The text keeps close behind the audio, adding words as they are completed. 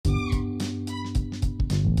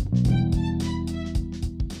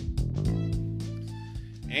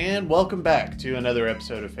And welcome back to another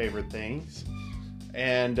episode of Favorite Things.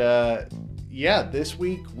 And this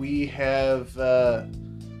week we have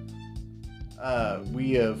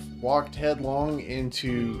walked headlong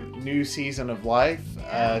into new season of life.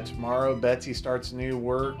 Tomorrow Betsy starts new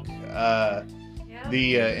work.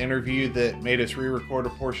 The interview that made us re-record a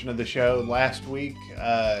portion of the show last week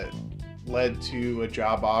led to a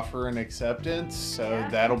job offer and acceptance. So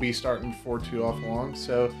that'll be starting before too long.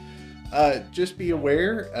 So just be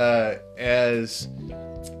aware, as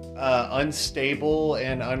unstable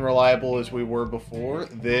and unreliable as we were before,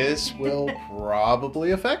 this will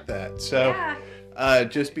probably affect that. So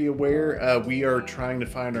just be aware, we are trying to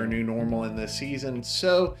find our new normal in this season.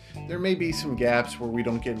 So there may be some gaps where we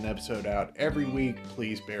don't get an episode out every week.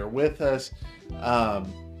 Please bear with us.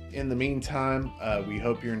 In the meantime, we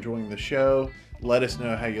hope you're enjoying the show. Let us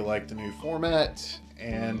know how you like the new format.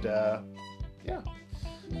 And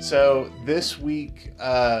so this week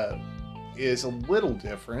is a little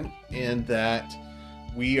different in that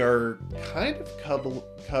we are kind of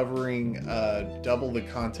covering double the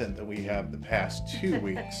content that we have the past 2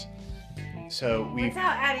 weeks. So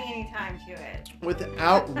without adding any time to it.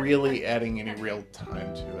 Without really adding any real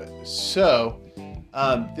time to it. So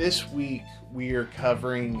this week we are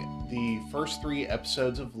covering the first 3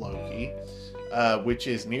 episodes of Loki, which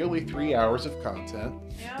is nearly 3 hours of content,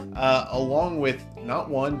 along with not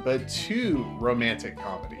 1 but 2 romantic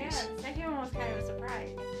comedies. Yeah, the second one was kind of a surprise.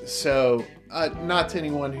 So, not to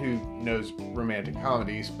anyone who knows romantic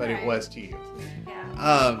comedies, but It was to you.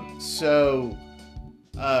 Yeah.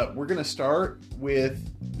 We're going to start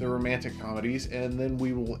with the romantic comedies, and then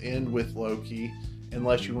we will end with Loki,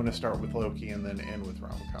 unless you want to start with Loki and then end with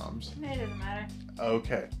rom-coms. It doesn't matter.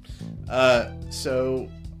 Okay. So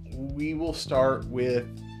we will start with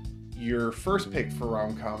your first pick for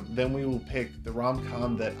rom-com, then we will pick the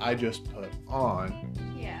rom-com that I just put on.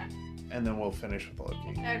 Yeah. And then we'll finish with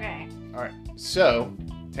Loki. Okay. All right. So,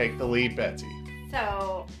 take the lead, Betsy.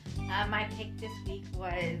 So, my pick this week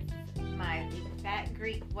was My Big Fat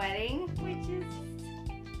Greek Wedding, which is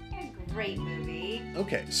a great movie.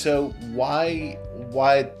 Okay, so why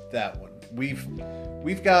that one?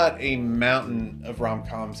 We've got a mountain of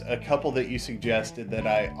rom-coms, a couple that you suggested that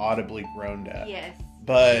I audibly groaned at. Yes.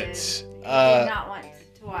 But I did not want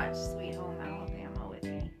to watch Sweet Home Alabama with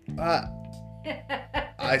me.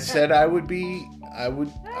 I said I would do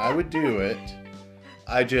it.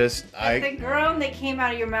 The groan that came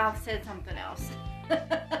out of your mouth said something else.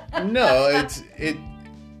 No,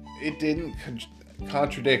 it didn't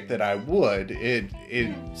contradict that I would. It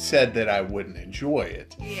said that I wouldn't enjoy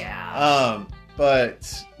it. Yeah.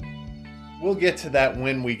 But we'll get to that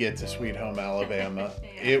when we get to Sweet Home Alabama.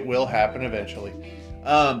 Yeah. It will happen eventually.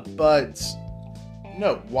 But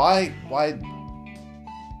no, why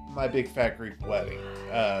My Big Fat Greek Wedding?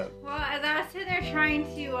 Well, as I was sitting there trying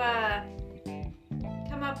to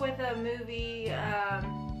come up with a movie,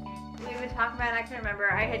 we've been talking about, and I can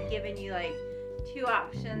remember I had given you like 2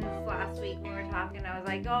 options last week when we were talking. I was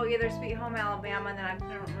like, either Sweet Home Alabama, and then I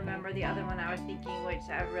couldn't remember the other one I was thinking, which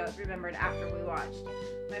I remembered after we watched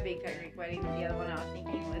My Big Fat Greek Wedding. The other one I was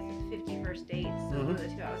thinking was 50 First Dates. Those were the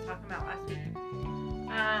 2 I was talking about last week.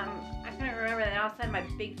 I couldn't remember, and all of a sudden My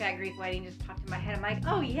Big Fat Greek Wedding just popped in my head. I'm like,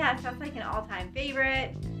 oh yeah, sounds like an all-time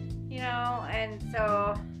favorite, and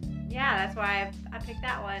so that's why I picked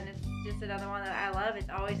that one. It's just another one that I love. It's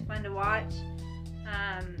always fun to watch.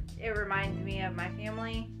 It reminds me of my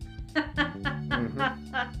family.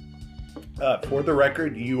 For the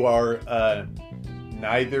record, you are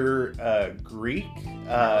neither Greek,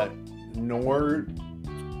 nor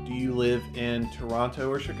do you live in Toronto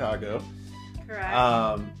or Chicago.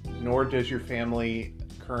 Correct. Nor does your family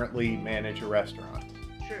currently manage a restaurant.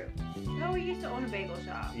 True. No, we used to own a bagel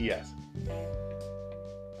shop. Yes.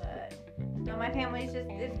 But no, my family's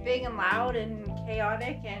it's big and loud and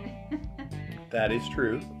chaotic, and that is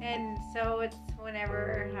true. And so it's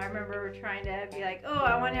whenever I remember trying to be like,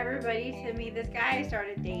 I want everybody to meet this guy I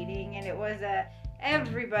started dating, and it was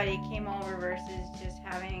everybody came over versus just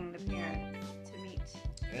having the parents to meet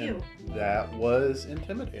you. That was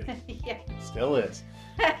intimidating. Yeah. Still is.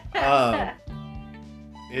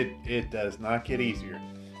 It does not get easier.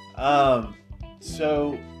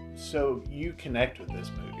 So you connect with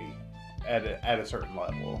this movie at a certain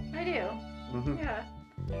level. I do. Mm-hmm.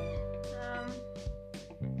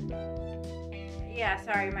 Yeah.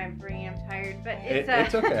 Sorry, my brain, I'm tired, but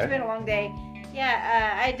it's okay. It's been a long day.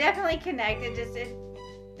 Yeah, I definitely connect. It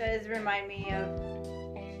does remind me of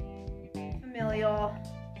familial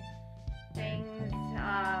things.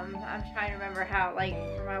 I'm trying to remember how, like,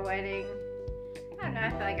 for my wedding, I don't know, I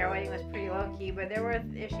feel like our wedding was pretty low-key, but there were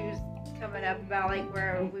issues coming up about, like,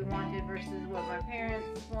 where we wanted versus what my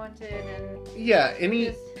parents wanted, and... Yeah,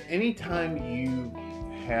 anytime you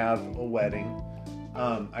have a wedding,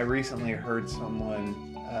 I recently heard someone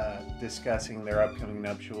discussing their upcoming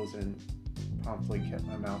nuptials and promptly kept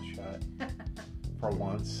my mouth shut for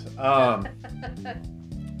once.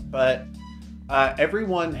 But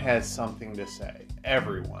everyone has something to say.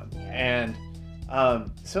 Everyone. And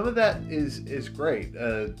some of that is great.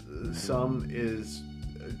 Some is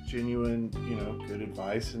genuine, good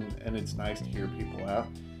advice, and it's nice to hear people out.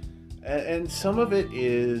 And some of it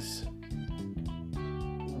is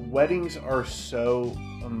weddings are so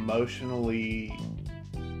emotionally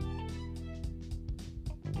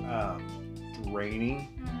draining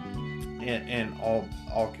and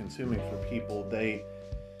all consuming for people.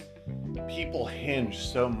 People hinge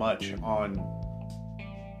so much on,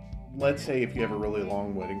 let's say if you have a really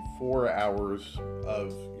long wedding, 4 hours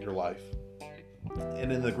of your life.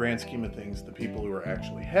 And in the grand scheme of things, the people who are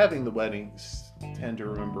actually having the weddings tend to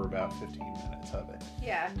remember about 15 minutes of it.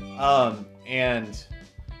 Yeah. And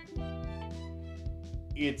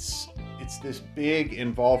it's this big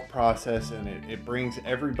involved process, and it brings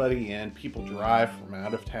everybody in. People drive from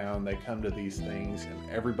out of town, they come to these things, and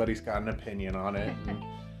everybody's got an opinion on it.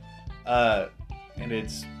 And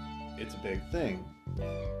it's a big thing.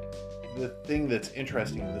 The thing that's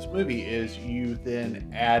interesting in this movie is you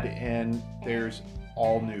then add in, there's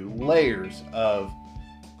all new layers of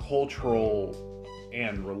cultural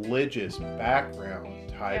and religious background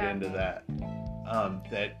tied into that,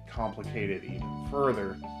 that complicate it even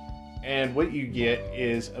further. And what you get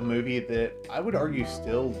is a movie that I would argue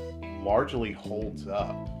still largely holds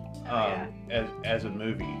up as a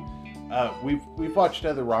movie. We've watched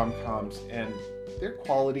other rom-coms and their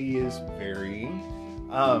quality is varying.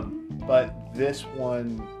 But this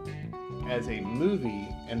one, as a movie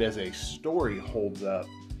and as a story, holds up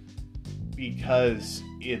because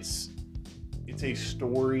it's a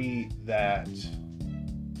story that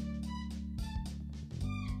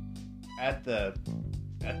at the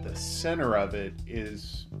center of it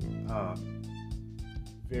is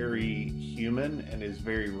very human and is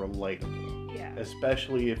very relatable. Yeah.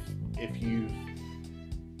 Especially if you've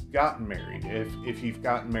gotten married. If you've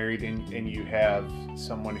gotten married and you have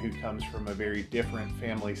someone who comes from a very different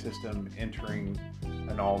family system entering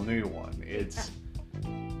an all new one, it's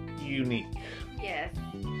unique. Yes.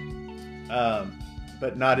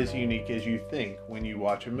 But not as unique as you think when you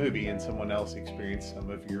watch a movie and someone else experienced some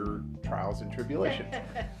of your trials and tribulations.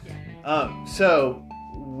 So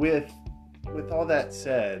with all that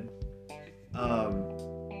said,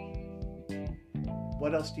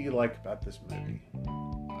 what else do you like about this movie?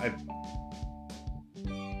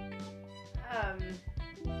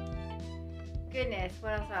 Goodness,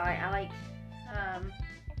 what else I like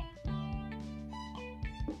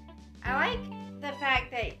the fact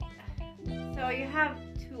that, so you have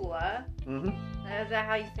Tula. Mm-hmm. Is that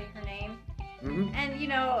how you say her name? Mm-hmm. And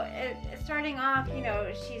starting off,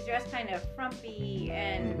 she's dressed kind of frumpy,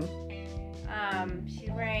 and she's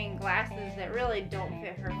wearing glasses that really don't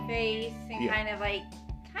fit her face, and kind of like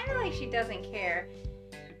she doesn't care.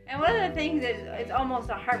 And one of the things that is almost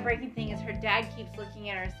a heartbreaking thing is her dad keeps looking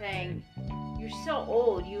at her saying, "You're so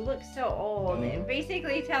old. You look so old." Mm-hmm. And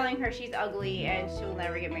basically telling her she's ugly and she'll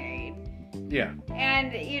never get married. Yeah.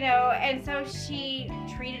 And, and so she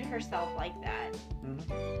treated herself like that.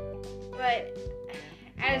 Mm-hmm. But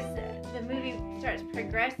as the movie starts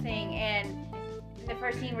progressing, and in the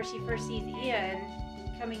first scene where she first sees Ian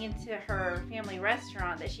coming into her family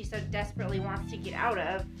restaurant that she so desperately wants to get out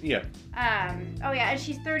of. Yeah. And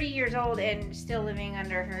she's 30 years old and still living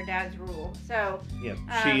under her dad's rule. So yeah,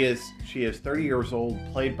 she is 30 years old,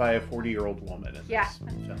 played by a 40-year-old woman in this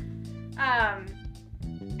film.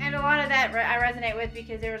 And a lot of that I resonate with,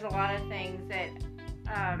 because there was a lot of things that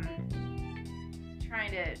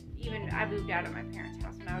I moved out of my parents'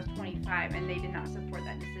 house when I was 25, and they did not support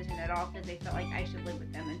that decision at all, because they felt like I should live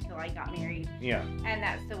with them until I got married. Yeah. And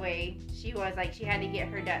that's the way she was. Like, she had to get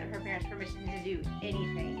her parents' permission to do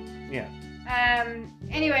anything. Yeah.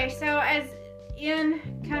 Anyway, so as Ian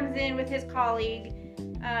comes in with his colleague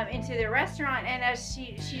into the restaurant, and as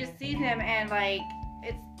she just sees him, and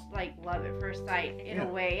it's like love at first sight in a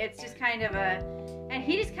way. It's just kind of and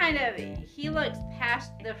he looks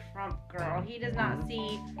past the frump girl. He doesn't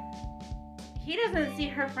see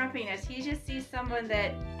her frumpiness. He just sees someone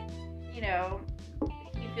that, he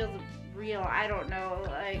feels real. I don't know.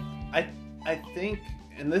 I think,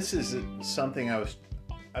 and this is something I've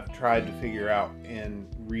tried to figure out in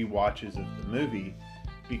rewatches of the movie,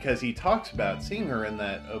 because he talks about seeing her in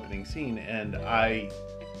that opening scene, and I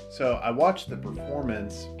So I watched the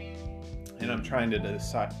performance, and I'm trying to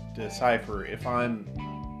decipher if I'm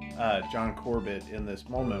John Corbett in this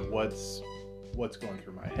moment, what's going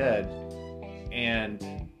through my head.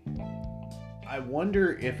 And I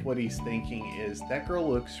wonder if what he's thinking is, that girl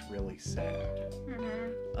looks really sad.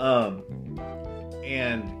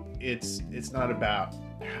 And it's not about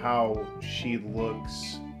how she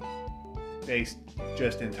looks based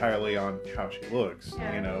just entirely on how she looks,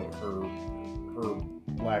 you know, her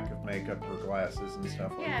lack of makeup, her glasses and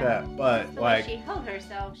stuff like that. But the like, way she held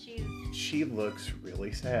herself, she looks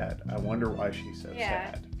really sad. I wonder why she's so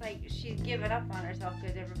sad. It's like she's given up on herself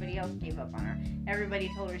because everybody else gave up on her.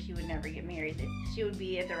 Everybody told her she would never get married, that she would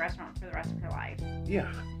be at the restaurant for the rest of her life.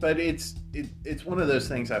 Yeah, but it's one of those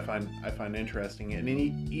things I find interesting, and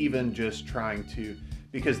even just trying to,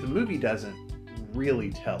 because the movie doesn't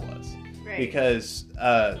really tell us. Right. Because,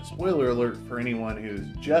 spoiler alert for anyone who's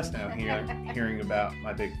just now hearing about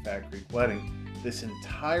My Big Fat Greek Wedding, this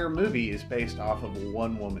entire movie is based off of a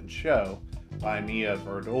one-woman show by Nia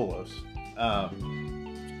Vardalos,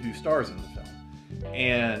 who stars in the film.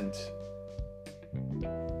 And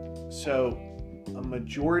so a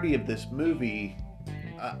majority of this movie,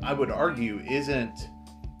 I would argue, isn't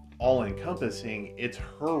all-encompassing. It's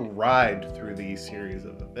her ride through these series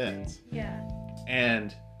of events. Yeah.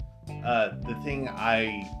 And the thing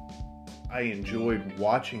I enjoyed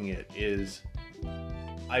watching it is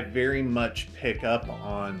I very much pick up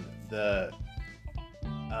on the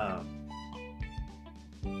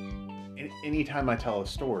anytime I tell a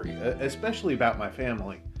story, especially about my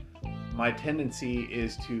family, my tendency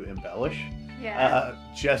is to embellish,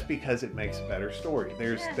 just because it makes a better story.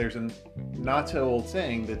 There's a not so old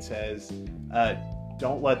saying that says,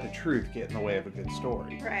 don't let the truth get in the way of a good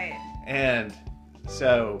story. Right. And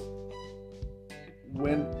so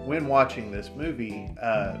when watching this movie,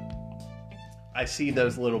 I see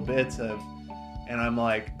those little bits of, and I'm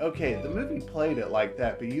like, okay, the movie played it like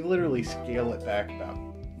that, but you literally scale it back about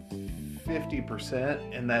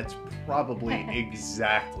 50%, and that's probably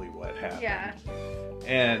exactly what happened. Yeah.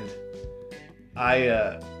 And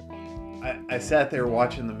I sat there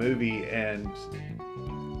watching the movie, and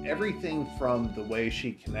everything from the way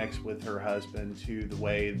she connects with her husband to the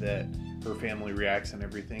way that her family reacts and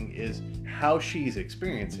everything is how she's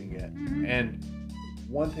experiencing it. Mm-hmm. And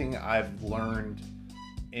one thing I've learned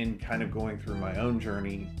in kind of going through my own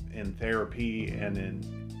journey in therapy and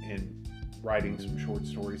in writing some short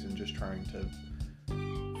stories and just trying to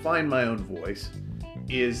find my own voice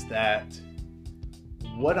is that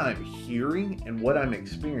what I'm hearing and what I'm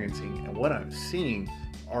experiencing and what I'm seeing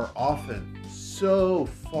are often so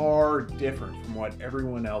far different from what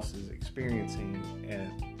everyone else is experiencing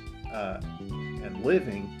and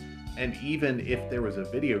living. And even if there was a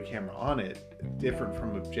video camera on it, different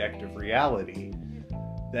from objective reality,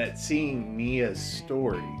 that seeing Nia's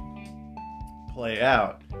story play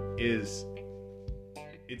out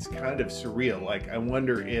it's kind of surreal. Like, I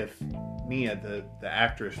wonder if Nia, the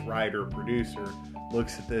actress, writer, producer,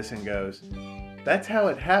 looks at this and goes, that's how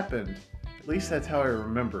it happened. At least that's how I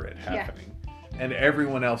remember it happening. Yeah. And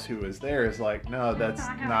everyone else who was there is like, no, that's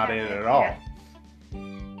not it at all.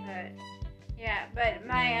 But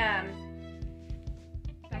my,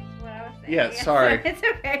 back to what I was saying. Yeah, sorry. It's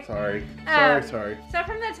okay. Sorry. So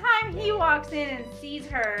from the time he walks in and sees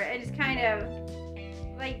her and just kind of,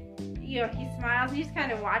 like, you know, he smiles and he just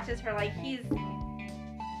kind of watches her like he's,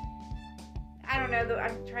 I don't know,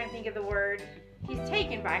 I'm trying to think of the word. He's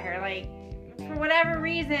taken by her, like, for whatever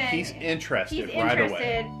reason. He's interested right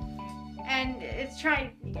away. And you're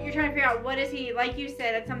trying to figure out, what is he, like you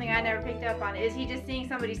said, it's something I never picked up on. Is he just seeing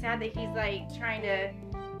somebody sad that he's like trying to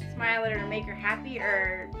smile at her and make her happy,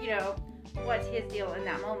 or, you know, what's his deal in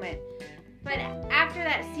that moment? But after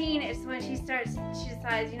that scene, it's when she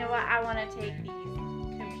decides, you know what, I want to take these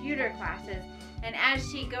computer classes. And as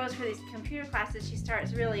she goes for these computer classes, she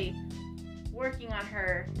starts really working on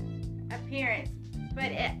her appearance.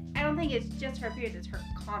 But I don't think it's just her appearance, it's her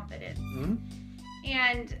confidence. Mm-hmm.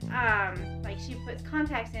 And, like, she puts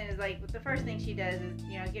contacts in, is like, the first thing she does is,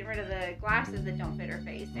 you know, getting rid of the glasses that don't fit her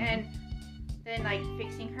face. And then, like,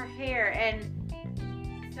 fixing her hair.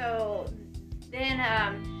 And so then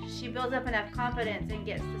she builds up enough confidence and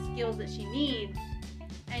gets the skills that she needs.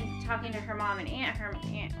 And talking to her mom and aunt, her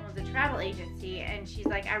aunt owns a travel agency, and she's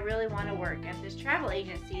like, I really want to work at this travel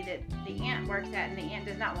agency that the aunt works at, and the aunt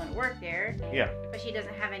does not want to work there. Yeah. But she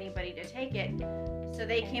doesn't have anybody to take it. So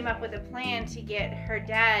they came up with a plan to get her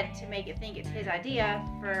dad to make it think it's his idea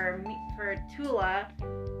for Tula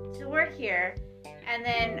to work here. And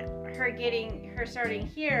then her starting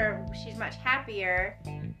here, she's much happier.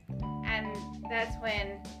 And that's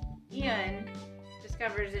when Ian just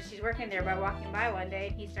discovers that she's working there by walking by one day,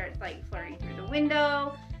 and he starts like flirting through the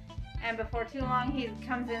window. And before too long, he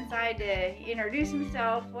comes inside to introduce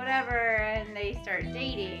himself, whatever, and they start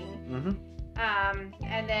dating. Mm-hmm.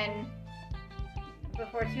 And then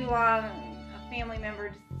before too long, a family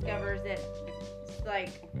member discovers that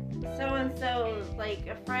like so-and-so, like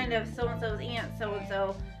a friend of so-and-so's aunt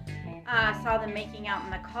so-and-so, saw them making out in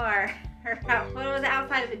the car. Or what was it,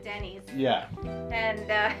 outside of a Denny's. Yeah.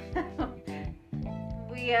 And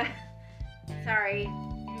we, sorry,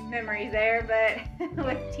 memories there, but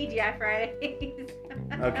with TGI Fridays.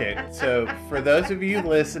 Okay, so for those of you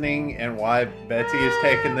listening and why Betsy has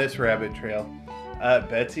taken this rabbit trail,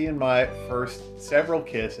 Betsy and my first several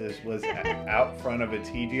kisses was out front of a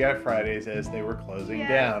TGI Fridays as they were closing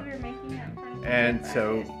down. We were making out in front of And TGI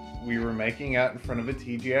so Fridays. we were making out in front of a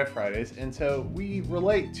TGI Fridays, and so we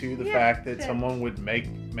relate to the fact that someone would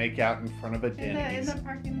make out in front of a Denny's. In the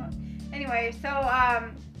parking lot. Anyway, so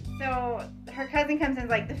her cousin comes in,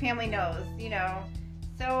 like, the family knows, you know.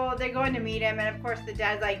 So they're going to meet him, and of course the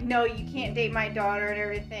dad's like, no, you can't date my daughter and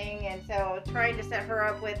everything. And so trying to set her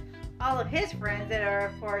up with all of his friends that are,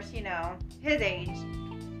 of course, you know, his age.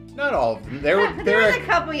 Not all of them. There was a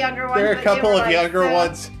couple younger ones. There are a couple of like, younger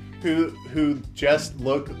ones who just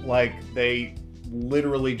look like they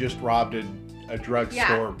literally just robbed a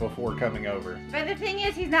drugstore before coming over. But the thing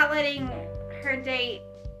is, he's not letting her date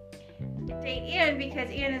Ian because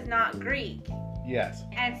Ian is not Greek. Yes.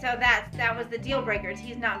 And so that was the deal breaker.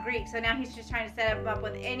 He's not Greek. So now he's just trying to set him up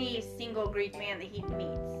with any single Greek man that he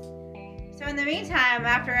meets. So in the meantime,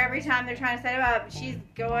 after every time they're trying to set him up, she's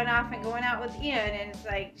going off and going out with Ian, and it's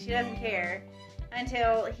like she doesn't care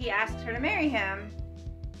until he asks her to marry him.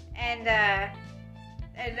 And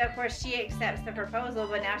of course she accepts the proposal,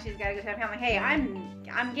 but now she's got to go tell him, like, hey,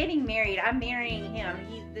 I'm getting married. I'm marrying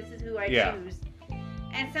him. This is who I choose.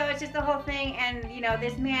 And so it's just the whole thing. And, you know,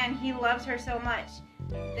 this man, he loves her so much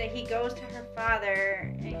that he goes to her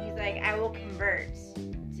father and he's like, I will convert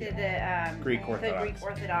to the Greek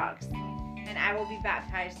Orthodox. And I will be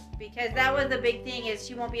baptized, because that was the big thing, is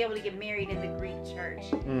she won't be able to get married in the Greek church.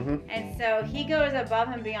 Mm-hmm. And so he goes above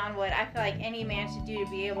and beyond what I feel like any man should do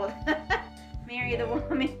to be able to marry the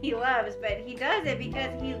woman he loves. But he does it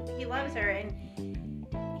because he loves her, and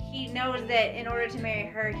he knows that in order to marry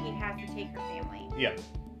her, he has to take her family. Yeah.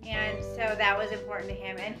 And so that was important to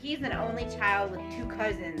him. And he's an only child with 2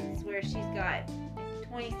 cousins, where she's got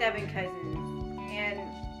 27 cousins. And,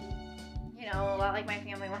 you know, a lot like my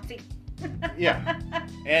family once again. Yeah,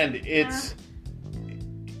 and it's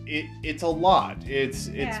a lot. It's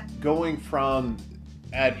going from,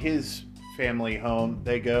 at his family home,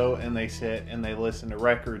 they go and they sit and they listen to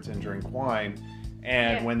records and drink wine,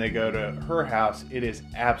 and when they go to her house, it is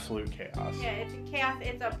absolute chaos. Yeah, it's a chaos.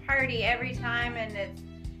 It's a party every time, and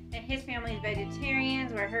his family is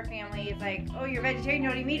vegetarians, where her family is like, oh, you're vegetarian,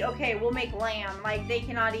 what do you mean? Okay, we'll make lamb. Like, they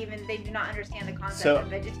do not understand the concept of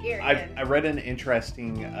vegetarian. I read an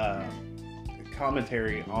interesting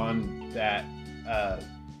commentary on that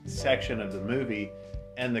section of the movie,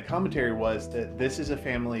 and the commentary was that this is a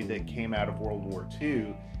family that came out of World War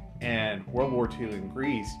II, and World War II in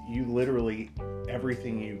Greece, you literally,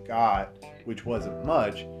 everything you got, which wasn't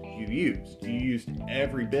much, you used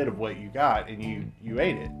every bit of what you got, and you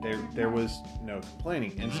ate it. There was no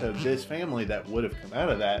complaining. And so this family that would have come out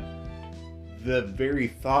of that, the very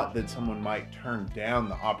thought that someone might turn down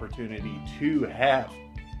the opportunity to have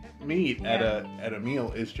meat at a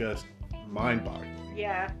meal is just mind-boggling.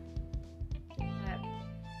 Yeah. But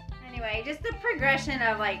anyway, just the progression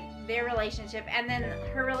of, like, their relationship, and then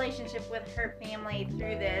her relationship with her family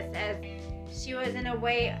through this, as she was in a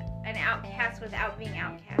way an outcast without being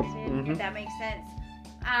outcasted, if that makes sense,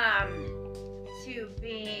 to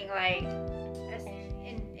being like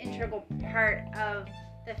an integral part of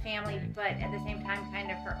the family, but at the same time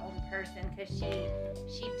kind of her own person, because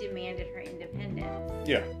she demanded her independence.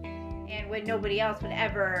 Yeah. And when nobody else would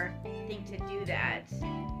ever think to do that,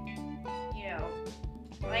 you know,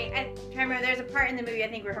 like, I try to remember, there's a part in the movie, I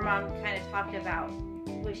think, where her mom kind of talked about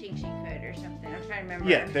wishing she could or something. I'm trying to remember.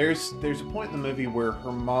 Yeah, there's a point in the movie where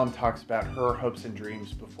her mom talks about her hopes and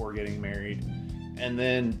dreams before getting married. And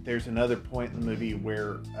then there's another point in the movie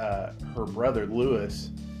where her brother,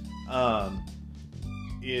 Lewis,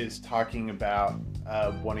 is talking about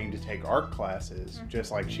wanting to take art classes,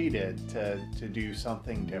 just like she did, to do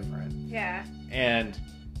something different. Yeah. And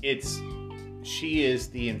she is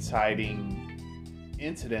the inciting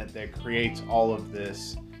incident that creates all of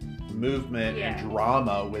this movement and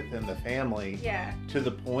drama within the family, to the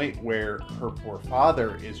point where her poor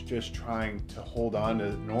father is just trying to hold on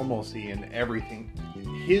to normalcy, and everything,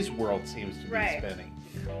 his world seems to be spinning.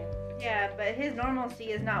 Yeah, but his normalcy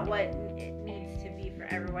is not what it needs to be for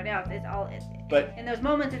everyone else. But in those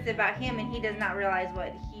moments, it's about him, and he does not realize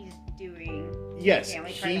what he's doing. Yes,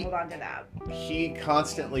 family, trying to hold on to that. He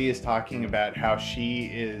constantly is talking about how she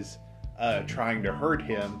is trying to hurt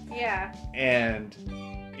him. Yeah. And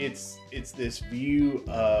it's this view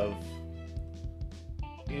of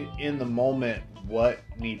in the moment what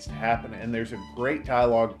needs to happen, and there's a great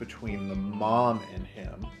dialogue between the mom and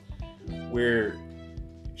him where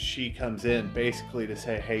she comes in basically to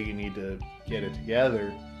say, hey, you need to get it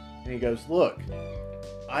together, and he goes, look,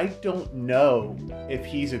 I don't know if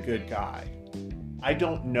he's a good guy. I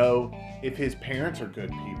don't know if his parents are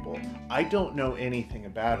good people. I don't know anything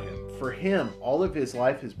about him. For him, all of his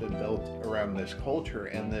life has been built around this culture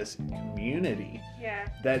and this community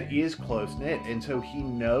that is close-knit. And so he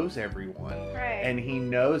knows everyone. Right. And he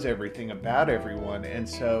knows everything about everyone. And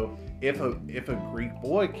so if a Greek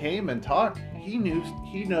boy came and talked, he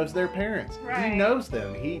knows their parents. Right. He knows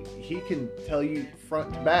them. He can tell you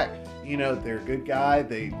front to back, they're a good guy,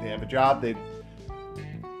 they have a job,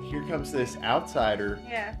 here comes this outsider,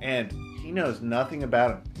 and he knows nothing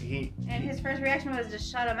about him. His first reaction was to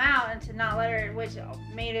shut him out and to not let her, which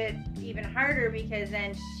made it even harder because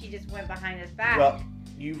then she just went behind his back. Well,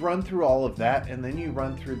 you run through all of that, and then you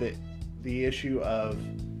run through the issue of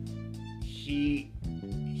he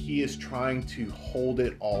is trying to hold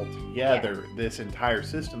it all together, this entire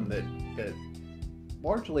system that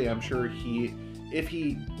largely I'm sure if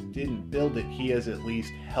he didn't build it, he has at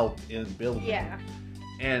least helped in building it.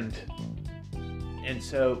 And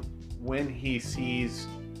so when he sees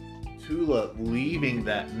Tula leaving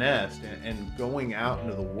that nest and going out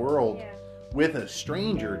into the world with a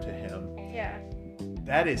stranger to him,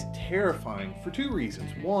 that is terrifying for two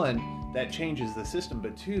reasons. One, that changes the system,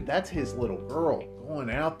 but two, that's his little girl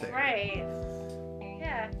going out there. Right.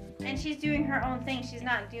 Yeah. And she's doing her own thing. She's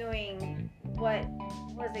not doing what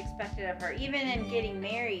was expected of her. Even in getting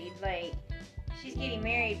married, like, she's getting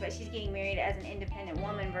married, but she's getting married as an independent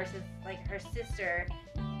woman versus like her sister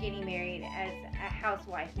getting married as a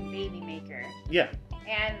housewife and baby maker. Yeah.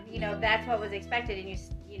 And that's what was expected, and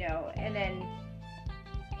and then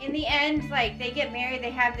in the end, like, they get married, they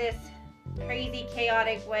have this crazy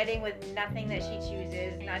chaotic wedding with nothing that she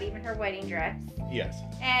chooses, not even her wedding dress. Yes.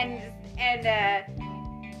 And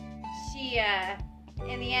she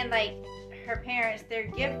in the end, like, her parents, their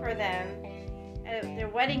gift for them, their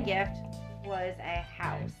wedding gift was a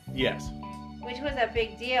house. Yes. Which was a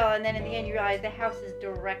big deal, and then in the end you realize the house is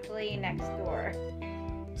directly next door.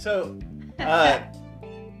 So,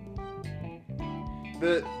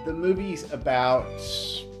 the movie's about,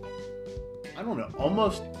 I don't know,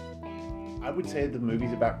 almost, I would say the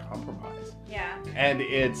movie's about compromise. Yeah. And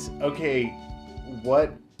it's, okay,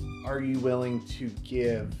 what are you willing to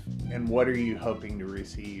give, and what are you hoping to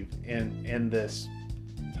receive in this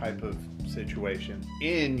type of situation?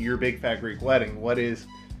 In your big fat Greek wedding, what are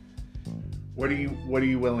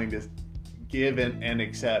you willing to give and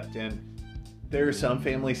accept? And there are some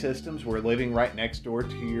family systems where living right next door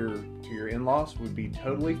to your in-laws would be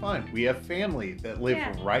totally fine. We have family that live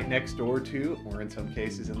right next door to, or in some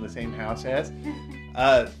cases in the same house as,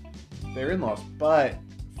 their in-laws. But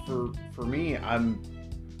for me, I'm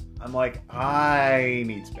like, I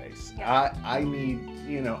need space. Yeah. I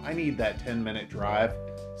need that 10-minute drive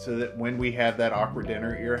so that when we have that awkward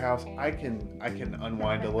dinner at your house, I can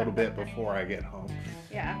unwind a little bit before I get home.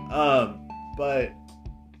 Yeah. But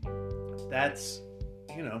that's,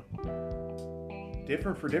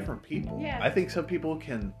 different for different people. Yeah. I think some people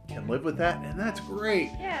can live with that, and that's great.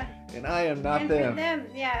 Yeah. And I am not and them. For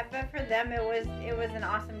them, but for them it was an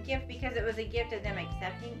awesome gift because it was a gift of them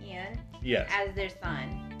accepting Ian as their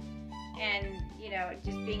son. And,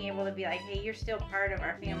 just being able to be like, hey, you're still part of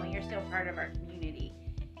our family, you're still part of our community.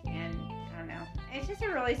 And I don't know. It's just a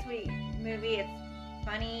really sweet movie. It's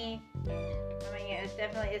funny. I mean,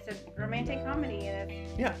 it's a romantic comedy, and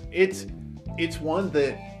it's one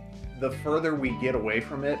that the further we get away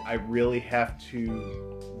from it, I really have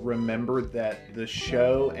to remember that the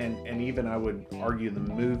show and even I would argue the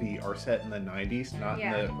movie are set in the 90s, not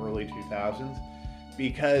in the early 2000s,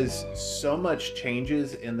 because so much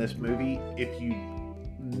changes in this movie if you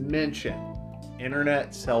mention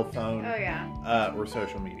internet, cell phone, or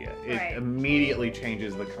social media. It immediately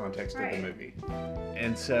changes the context of the movie.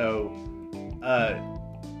 And so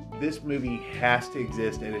this movie has to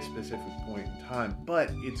exist at a specific point in time,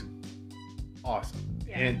 but it's awesome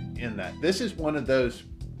in that. This is one of those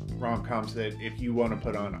rom-coms that if you want to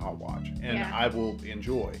put on, I'll watch, and I will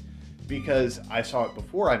enjoy, because I saw it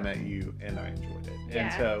before I met you and I enjoyed it.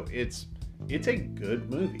 And so it's a good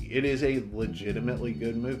movie. It is a legitimately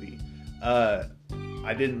good movie.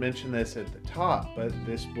 I didn't mention this at the top, but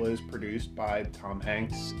this was produced by Tom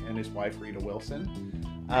Hanks and his wife Rita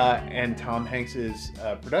Wilson, and Tom Hanks's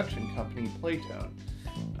production company Playtone.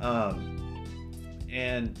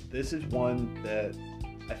 And this is one that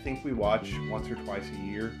I think we watch once or twice a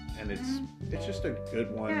year, and it's just a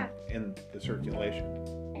good one in the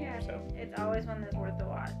circulation. Yeah, so it's always one that's worth the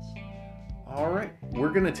watch. All right, we're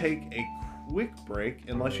gonna take a quick break,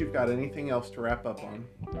 unless you've got anything else to wrap up on.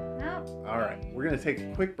 No. All right, we're gonna take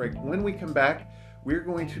a quick break. When we come back, we're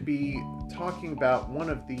going to be talking about one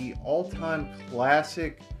of the all-time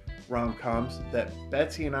classic rom-coms that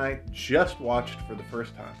Betsy and I just watched for the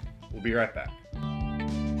first time. We'll be right back.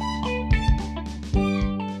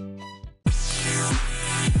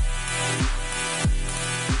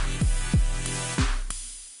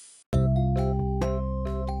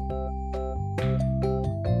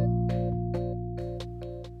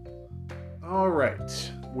 All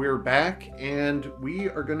right, we're back, and we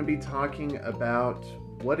are going to be talking about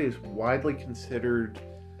what is widely considered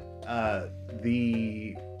I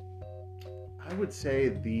would say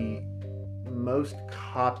the most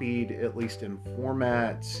copied, at least in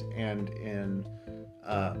formats and in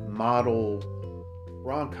model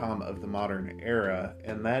rom-com of the modern era,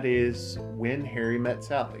 and that is When Harry Met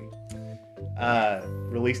Sally.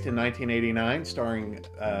 Released in 1989, starring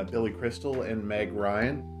Billy Crystal and Meg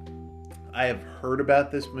Ryan. I have heard about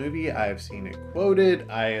this movie. I have seen it quoted.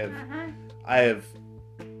 I have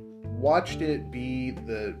watched it be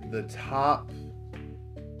the top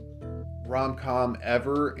rom-com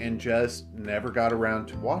ever and just never got around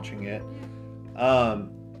to watching it.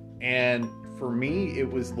 And for me, it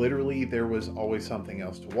was literally there was always something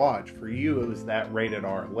else to watch. For you, it was that rated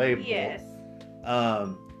R label. Yes.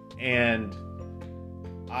 And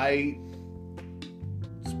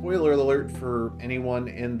spoiler alert for anyone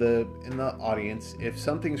in the audience, if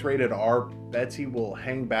something's rated R, Betsy will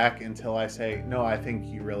hang back until I say, no, I think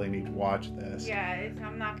you really need to watch this. Yeah,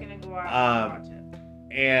 I'm not going to go out and watch it.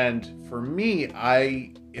 And for me,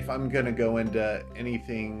 if I'm going to go into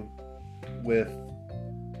anything with,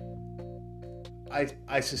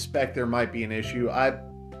 I suspect there might be an issue. I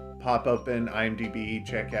pop open IMDb,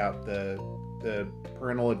 check out the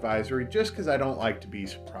parental advisory, just because I don't like to be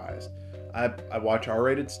surprised. I watch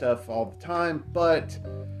R-rated stuff all the time, but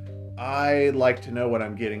I like to know what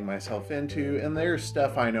I'm getting myself into, and there's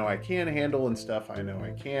stuff I know I can handle and stuff I know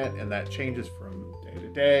I can't, and that changes from day to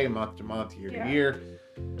day, month to month, year to year.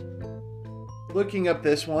 Looking up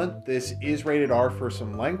this one, this is rated R for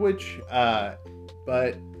some language,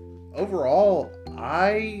 but overall,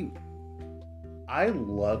 I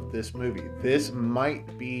love this movie. This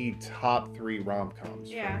might be top 3 rom-coms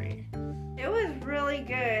for me. It was really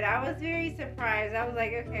good. I was very surprised. I was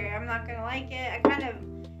like, okay, I'm not going to like it. I kind of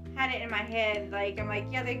had it in my head. I'm like,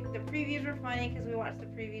 yeah, the previews were funny because we watched the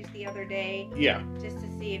previews the other day. Yeah. Just to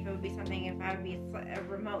see if it would be something, if I would be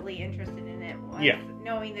remotely interested in it.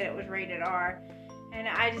 Knowing that it was rated R. And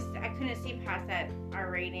I couldn't see past that R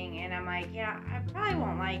rating. And I'm like, yeah, I probably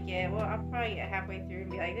won't like it. Well, I'll probably get halfway through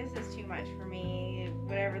and be like, this is too much for me.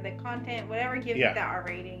 Whatever the content, whatever gives it that R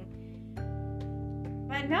rating.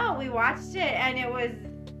 But no, we watched it, and it was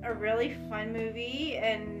a really fun movie.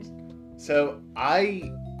 And so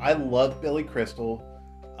I love Billy Crystal,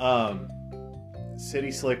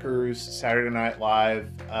 City Slickers, Saturday Night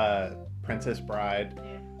Live, Princess Bride.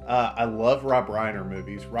 I love Rob Reiner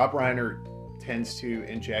movies. Rob Reiner tends to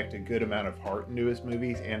inject a good amount of heart into his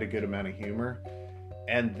movies and a good amount of humor.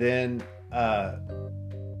 And then I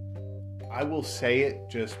will say it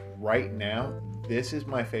just right now, this is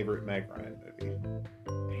my favorite Meg Ryan movie.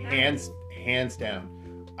 Hands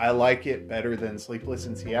down. I like it better than Sleepless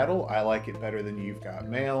in Seattle. I like it better than You've Got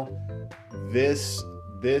Mail. This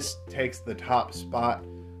takes the top spot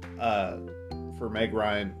for Meg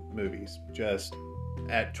Ryan movies. Just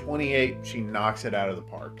at 28, she knocks it out of the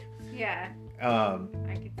park. Yeah. I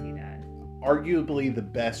could see that. Arguably the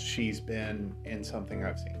best she's been in something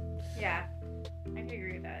I've seen. Yeah, I could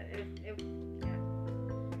agree with that.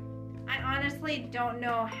 I honestly don't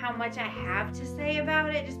know how much I have to say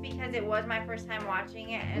about it, just because it was my first time watching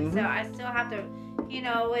it, and so I still have to,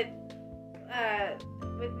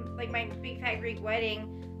 with like my Big Fat Greek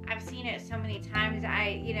Wedding, I've seen it so many times.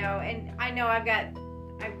 And I know I've got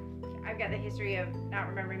the history of not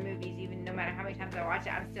remembering movies, even no matter how many times I watch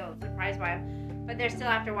it. I'm still surprised by them, but there's still,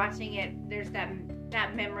 after watching it, there's that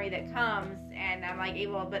memory that comes, and I'm like,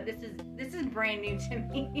 but this is brand new to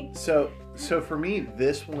me. So for me,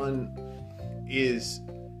 this one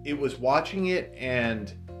it was watching it,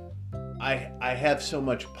 and I have so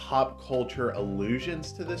much pop culture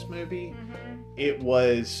allusions to this movie. It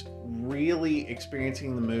was really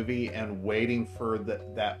experiencing the movie and waiting for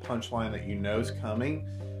that punchline that you know is coming,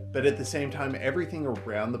 but at the same time, everything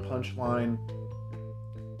around the punchline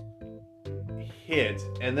hits,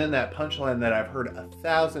 and then that punchline that I've heard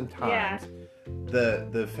 1,000 times,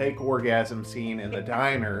 the fake orgasm scene in the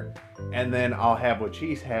diner, and then I'll have what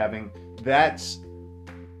she's having. That's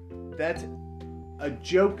a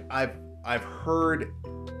joke I've heard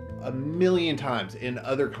a million times in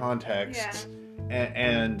other contexts,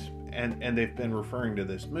 and they've been referring to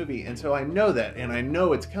this movie, and so I know that, and I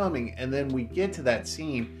know it's coming, and then we get to that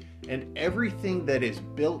scene, and everything that is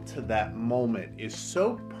built to that moment is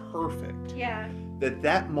so perfect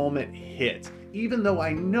that moment hits, even though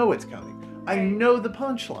I know it's coming. I know the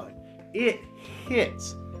punchline. It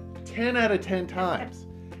hits 10 out of 10 times,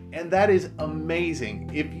 and that is amazing.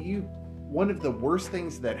 One of the worst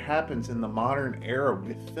things that happens in the modern era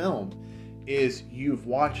with film is you've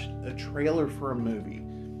watched a trailer for a movie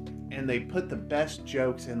and they put the best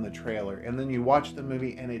jokes in the trailer, and then you watch the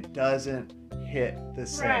movie and it doesn't hit the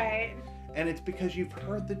same. Right. And it's because you've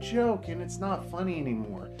heard the joke and it's not funny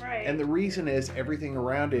anymore. Right. And the reason is everything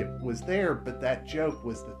around it was there, but that joke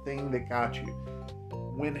was the thing that got you.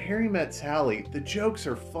 When Harry Met Sally, the jokes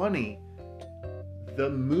are funny. The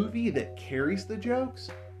movie that carries the jokes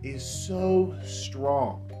is so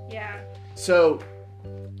strong. Yeah. So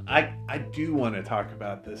I do want to talk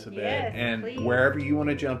about this a bit. Yes, and please. Wherever you want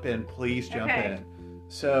to jump in, please jump Okay. in.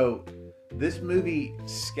 So this movie,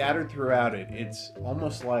 scattered throughout it, it's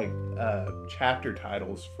almost like chapter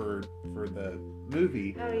titles for the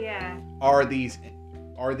movie. Oh yeah. Are these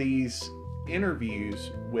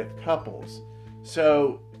interviews with couples.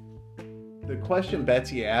 So the question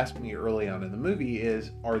Betsy asked me early on in the movie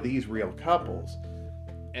is, are these real couples?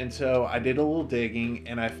 And so I did a little digging,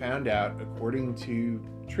 and I found out, according to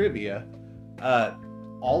trivia,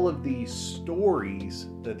 all of these stories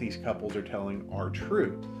that these couples are telling are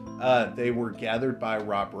true. They were gathered by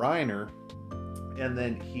Rob Reiner, and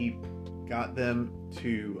then he got them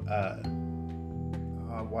to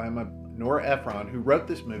Nora Ephron, who wrote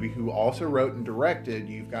this movie, who also wrote and directed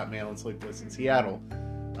You've Got Mail and Sleepless in Seattle.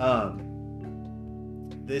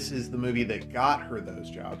 This is the movie that got her those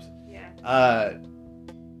jobs. Yeah.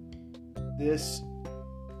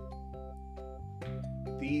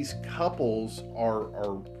 These couples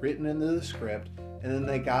are written into the script, and then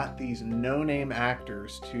they got these no-name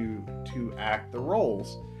actors to act the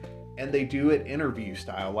roles, and they do it interview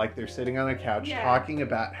style, like they're sitting on a couch talking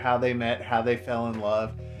about how they met, how they fell in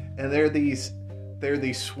love, and they're these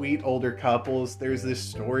sweet older couples. There's this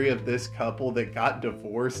story of this couple that got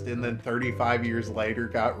divorced and then 35 years later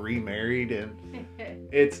got remarried, and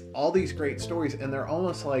it's all these great stories, and they're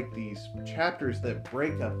almost like these chapters that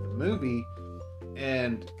break up the movie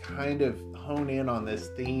and kind of hone in on this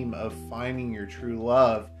theme of finding your true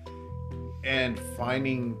love and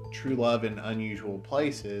finding true love in unusual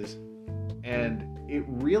places. And it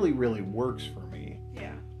really, really works for me.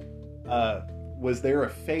 Yeah. Was there a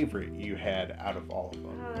favorite you had out of all of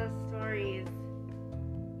them? Oh, those stories.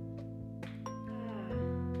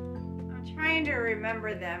 I'm trying to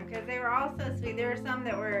remember them because they were all so sweet. There were some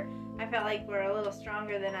that I felt like were a little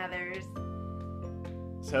stronger than others.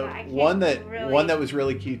 So one that was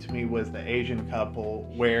really cute to me was the Asian couple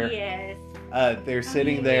where they're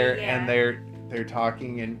sitting there and they're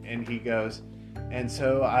talking, and he goes, and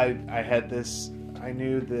so I had this, I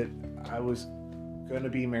knew that I was going to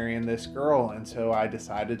be marrying this girl, and so I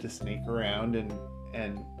decided to sneak around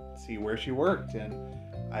and see where she worked, and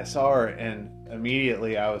I saw her, and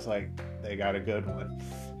immediately I was like, they got a good one.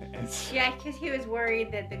 Yeah, because he was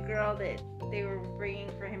worried that the girl that they were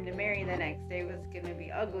bringing for him to marry the next day was going to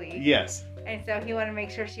be ugly. Yes. And so he wanted to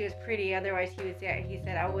make sure she was pretty. Otherwise, he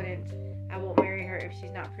said, I won't marry her if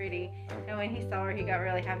she's not pretty. And when he saw her, he got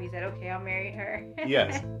really happy. He said, okay, I'll marry her.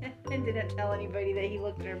 Yes. And didn't tell anybody that he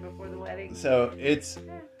looked at her before the wedding. So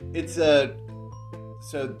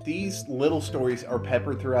so these little stories are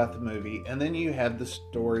peppered throughout the movie, and then you have the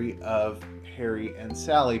story of Harry and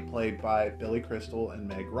Sally, played by Billy Crystal and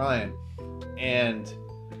Meg Ryan. And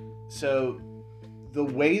so the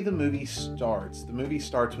way the movie starts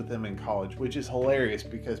with them in college, which is hilarious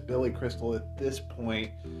because Billy Crystal at this point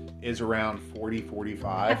is around 40,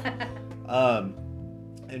 45.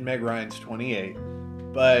 And Meg Ryan's 28.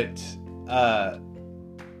 But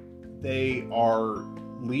they are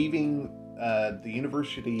leaving the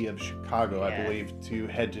University of Chicago, I believe, to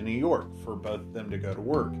head to New York for both of them to go to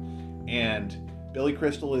work. And Billy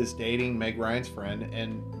Crystal is dating Meg Ryan's friend,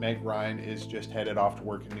 and Meg Ryan is just headed off to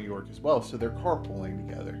work in New York as well, so they're carpooling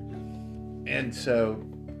together. And so,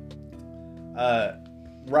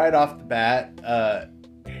 right off the bat,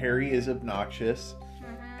 Harry is obnoxious,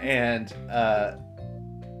 And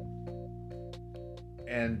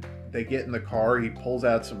they get in the car. He pulls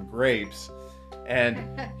out some grapes, and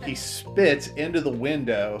he spits into the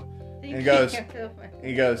window, and goes,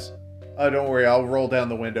 "Oh, don't worry, I'll roll down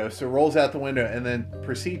the window." So rolls out the window, and then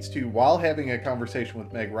proceeds to, while having a conversation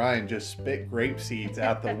with Meg Ryan, just spit grape seeds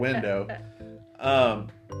out the window.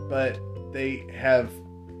 But they have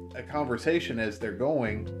a conversation as they're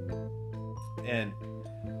going, and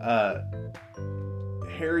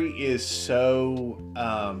Harry is so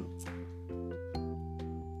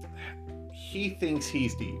he thinks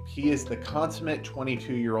he's deep. He is the consummate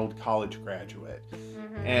 22-year-old college graduate,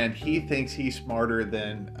 and he thinks he's smarter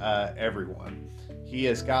than everyone. He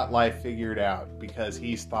has got life figured out because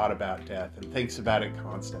he's thought about death and thinks about it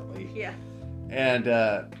constantly. Yeah. And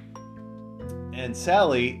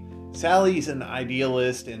Sally's an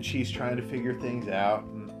idealist, and she's trying to figure things out.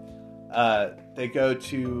 And, they go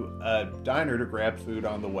to a diner to grab food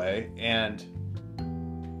on the way, and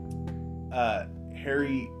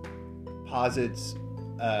Harry posits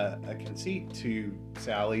a conceit to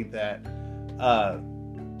Sally that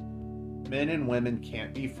men and women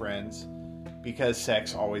can't be friends because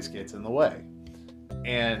sex always gets in the way.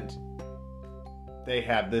 And they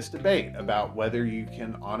have this debate about whether you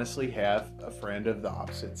can honestly have a friend of the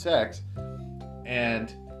opposite sex.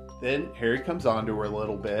 And then Harry comes on to her a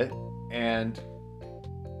little bit, and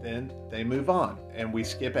then they move on, and we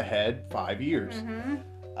skip ahead 5 years.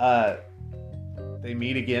 They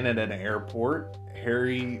meet again at an airport.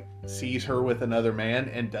 Harry sees her with another man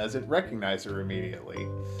and doesn't recognize her immediately.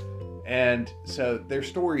 And so their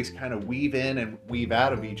stories kind of weave in and weave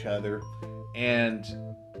out of each other. And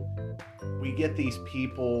we get these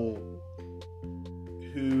people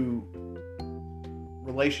who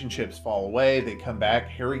relationships fall away. They come back.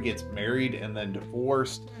 Harry gets married and then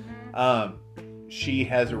divorced. She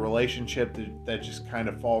has a relationship that just kind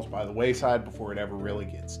of falls by the wayside before it ever really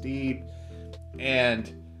gets deep.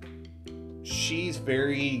 And she's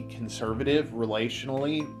very conservative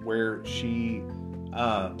relationally, where she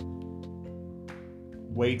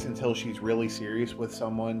waits until she's really serious with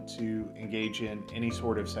someone to engage in any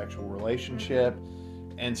sort of sexual relationship.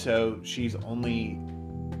 And so she's only,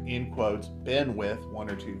 in quotes, been with one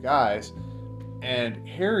or two guys. And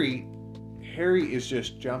Harry is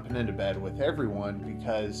just jumping into bed with everyone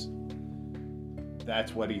because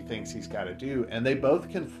that's what he thinks he's got to do. And they both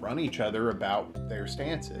confront each other about their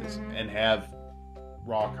stances and have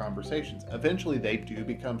raw conversations. Eventually they do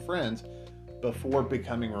become friends before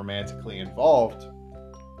becoming romantically involved.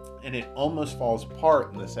 And it almost falls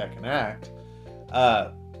apart in the second act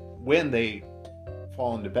when they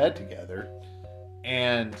fall into bed together.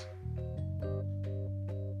 And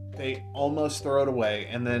they almost throw it away.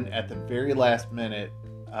 And then at the very last minute,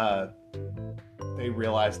 they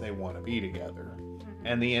realize they want to be together.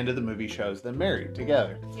 And the end of the movie shows them married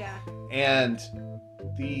together. Yeah. And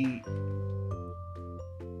the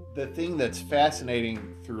thing that's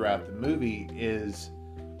fascinating throughout the movie is,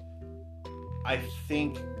 I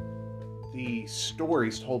think the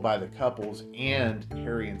stories told by the couples and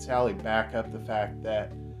Harry and Sally back up the fact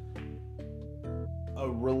that a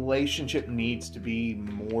relationship needs to be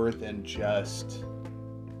more than just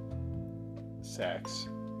sex.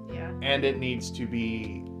 Yeah. And it needs to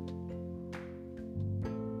be...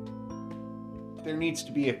 there needs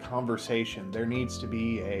to be a conversation. There needs to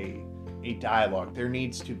be a dialogue. There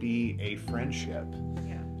needs to be a friendship.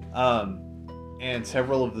 Yeah. And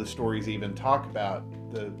several of the stories even talk about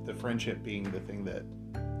the friendship being the thing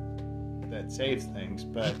that saves things.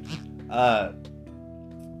 But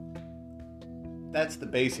that's the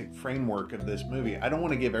basic framework of this movie. I don't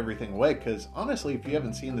want to give everything away because honestly, if you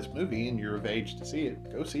haven't seen this movie and you're of age to see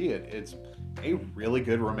it, go see it. It's a really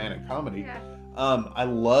good romantic comedy. Yeah. I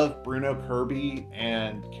love Bruno Kirby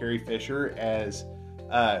and Carrie Fisher as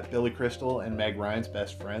Billy Crystal and Meg Ryan's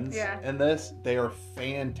best friends in this. They are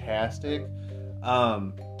fantastic.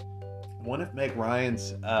 One of Meg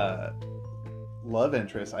Ryan's love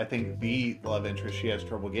interests, I think the love interest she has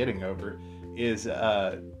trouble getting over, is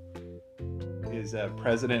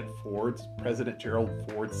President Gerald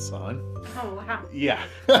Ford's son. Oh, wow. Yeah.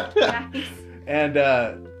 Nice. And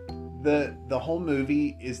the whole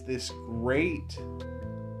movie is this great...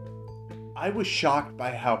 I was shocked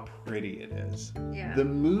by how pretty it is. Yeah. The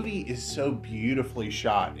movie is so beautifully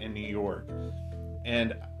shot in New York.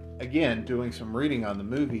 And again, doing some reading on the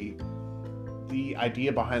movie, the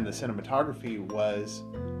idea behind the cinematography was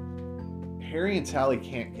Harry and Sally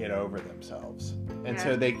can't get over themselves. And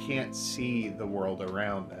so they can't see the world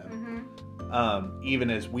around them. Even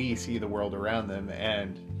as we see the world around them.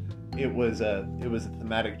 And it was a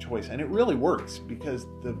thematic choice. And it really works because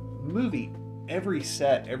the movie every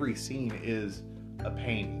set, every scene is a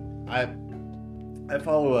painting. I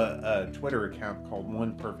follow a Twitter account called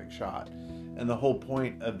One Perfect Shot, and the whole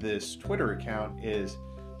point of this Twitter account is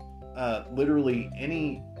literally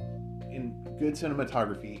in good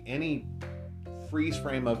cinematography, any freeze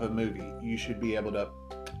frame of a movie, you should be able to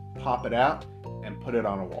pop it out and put it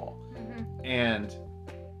on a wall. And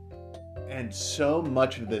so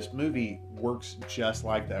much of this movie works just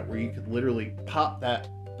like that, where you could literally pop that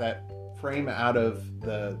frame out of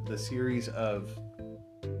the series of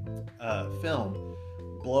film,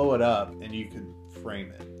 blow it up, and you could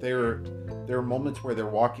frame it. There are moments where they're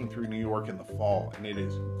walking through New York in the fall, and it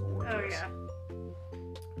is gorgeous. Oh yeah.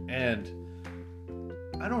 And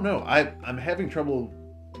I don't know, I'm having trouble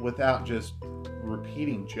without just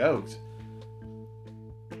repeating jokes.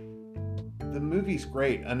 The movie's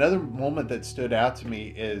great. Another moment that stood out to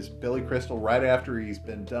me is Billy Crystal, right after he's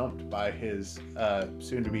been dumped by his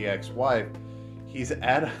soon-to-be ex-wife. He's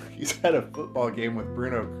at a football game with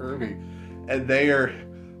Bruno Kirby, and they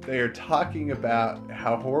are talking about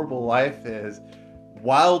how horrible life is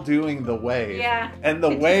while doing the wave. Yeah. And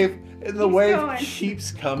the wave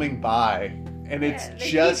keeps coming by, and it's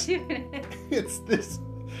just it's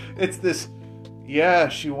this. Yeah,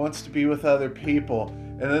 she wants to be with other people.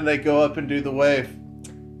 And then they go up and do the wave.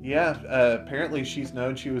 Yeah, apparently she's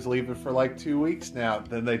known she was leaving for like 2 weeks now.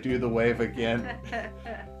 Then they do the wave again.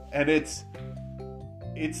 And it's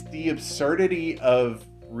the absurdity of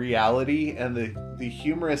reality and the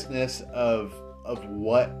humorousness of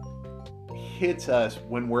what hits us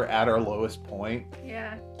when we're at our lowest point.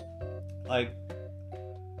 Yeah. Like,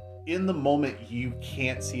 in the moment, you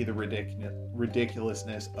can't see the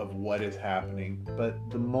ridiculousness of what is happening, but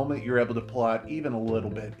the moment you're able to pull out even a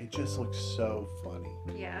little bit, it just looks so funny.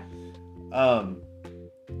 Yeah.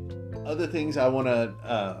 Other things I want to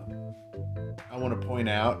point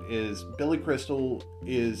out is Billy Crystal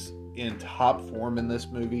is in top form in this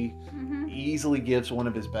movie. Easily gives one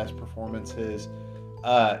of his best performances.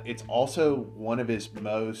 It's also one of his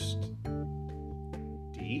most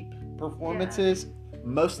deep performances. Yeah.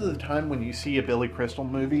 Most of the time when you see a Billy Crystal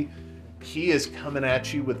movie, he is coming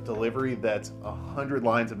at you with delivery that's 100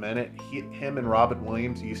 lines a minute. Him and Robin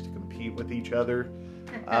Williams used to compete with each other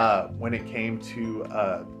when it came to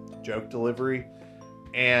joke delivery.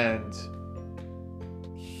 And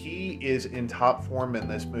he is in top form in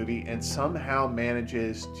this movie and somehow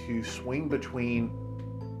manages to swing between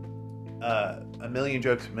a million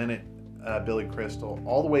jokes a minute, Billy Crystal,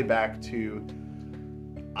 all the way back to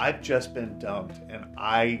I've just been dumped and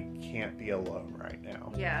I can't be alone right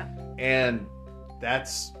now. Yeah. And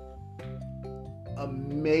that's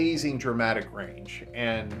amazing dramatic range.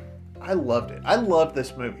 And I loved it. I love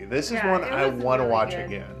this movie. This is one I want to watch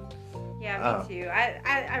again. Yeah, me too.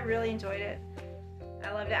 I really enjoyed it.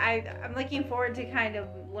 I loved it. I'm looking forward to kind of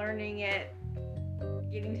learning it,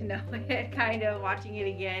 getting to know it, kind of watching it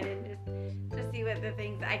again, and just to see what the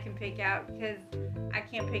things I can pick out, because I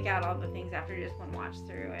can't pick out all the things after just one watch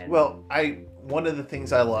through. And well, one of the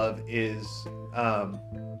things I love is,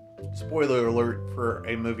 spoiler alert for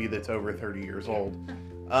a movie that's over 30 years old,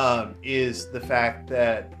 is the fact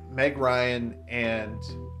that Meg Ryan and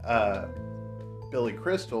Billy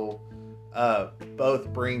Crystal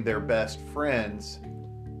both bring their best friends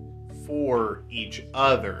for each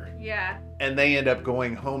other. Yeah. And they end up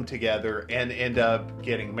going home together and end up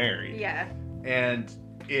getting married. Yeah. And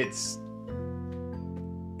it's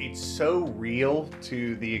so real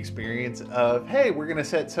to the experience of, hey, we're going to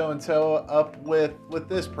set so-and-so up with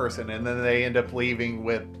this person. And then they end up leaving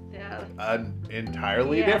with an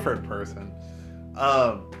entirely different person.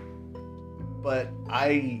 But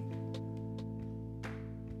I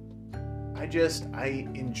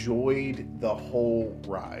enjoyed the whole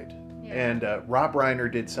ride. Yeah. And Rob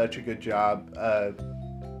Reiner did such a good job.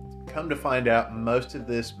 Come to find out, most of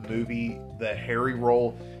this movie, the Harry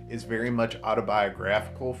role, is very much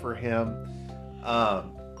autobiographical for him.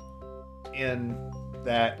 In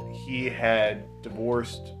that he had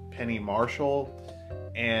divorced Penny Marshall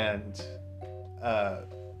and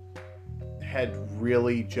had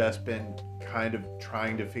really just been kind of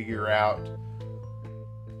trying to figure out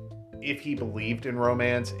if he believed in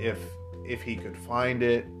romance, if he could find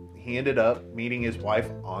it. He ended up meeting his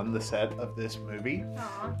wife on the set of this movie.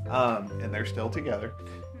 And they're still together.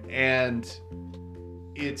 And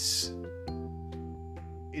it's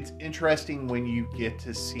interesting when you get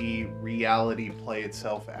to see reality play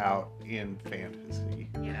itself out in fantasy.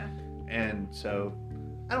 Yeah. And so,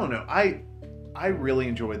 I don't know. I really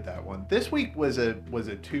enjoyed that one. This week was a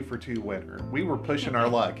 2 for 2 winner. We were pushing our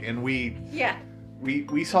luck, and we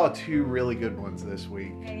we saw two really good ones this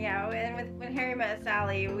week. And yeah, and when Harry Met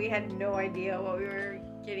Sally, we had no idea what we were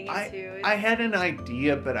getting into. I had an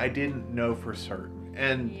idea, but I didn't know for certain.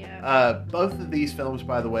 And Yeah. both of these films,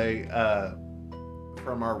 by the way,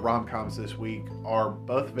 from our rom-coms this week, are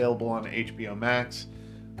both available on HBO Max.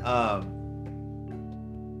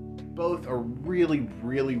 Both are really,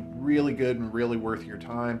 really, really good and really worth your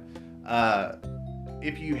time.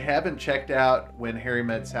 If you haven't checked out When Harry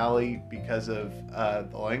Met Sally because of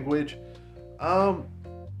the language,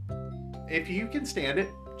 if you can stand it,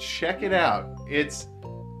 check it out. It's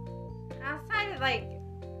Outside of like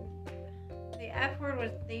the F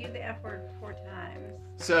word they used the F word 4 times.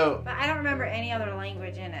 so. But I don't remember any other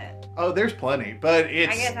language in it. Oh, there's plenty, but I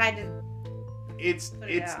guess I just put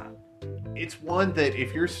it out. it's one that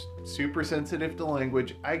if you're super sensitive to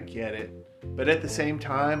language, I get it. But at the same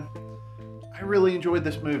time, I really enjoyed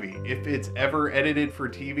this movie. If it's ever edited for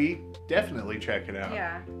TV, definitely check it out.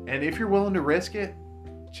 Yeah. And if you're willing to risk it,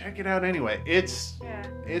 check it out anyway. It's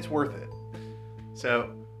worth it.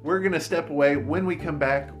 So we're going to step away. When we come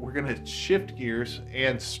back, we're going to shift gears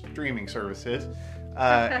and streaming services.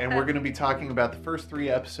 And we're going to be talking about the first 3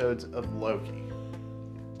 episodes of Loki.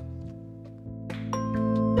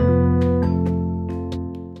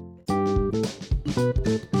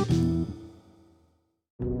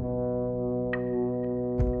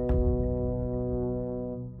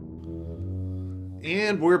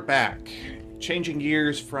 And we're back. Changing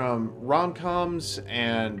gears from rom-coms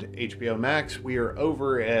and HBO Max, we are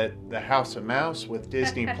over at the House of Mouse with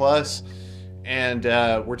Disney Plus, and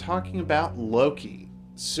we're talking about Loki.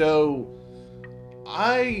 So,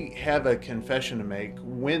 I have a confession to make.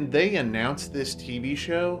 When they announced this TV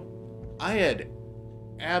show, I had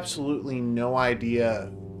absolutely no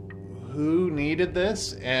idea who needed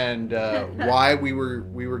this and why we were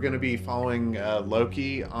going to be following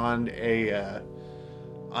Loki on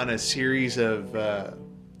a series of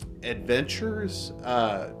adventures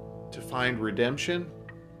to find redemption.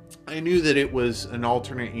 I knew that it was an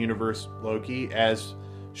alternate universe Loki as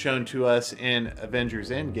shown to us in Avengers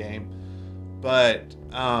Endgame, but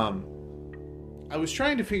I was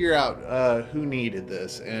trying to figure out who needed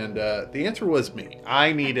this, and the answer was me.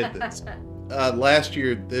 I needed this. Last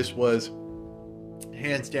year, this was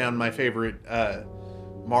hands down my favorite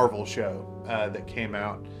Marvel show that came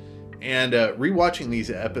out. And rewatching these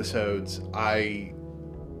episodes, I'm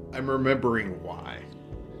remembering why.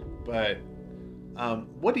 But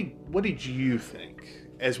what did you think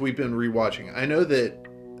as we've been rewatching? I know that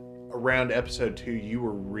around episode 2 you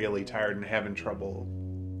were really tired and having trouble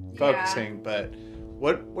focusing, but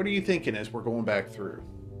what are you thinking as we're going back through?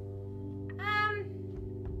 I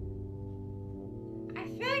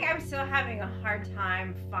feel like I'm still having a hard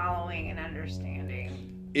time following and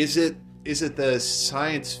understanding. Is it the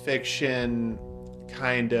science fiction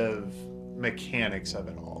kind of mechanics of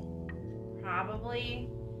it all? Probably.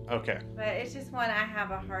 Okay. But it's just one I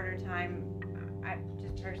have a harder time. I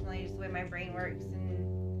just personally, just the way my brain works,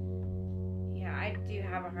 and yeah, I do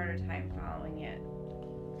have a harder time following it.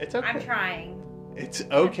 It's okay. I'm trying. It's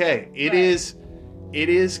okay. It is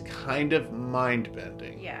kind of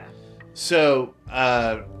mind-bending. Yeah. So,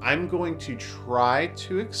 I'm going to try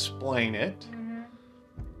to explain it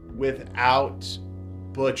without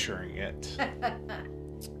butchering it.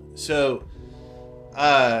 So,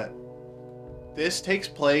 this takes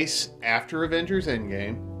place after Avengers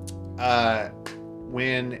Endgame,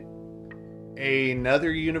 when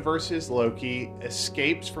another universe's Loki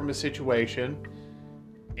escapes from a situation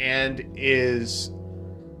and is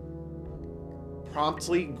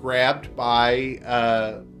promptly grabbed by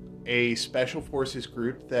a special forces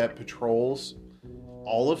group that patrols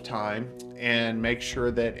all of time and makes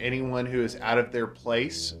sure that anyone who is out of their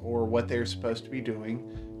place or what they're supposed to be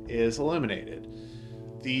doing is eliminated.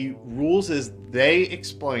 The rules as they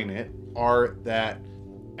explain it are that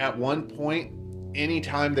at one point,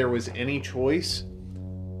 anytime there was any choice,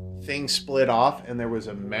 things split off and there was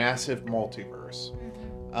a massive multiverse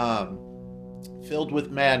filled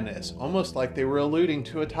with madness, almost like they were alluding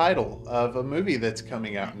to a title of a movie that's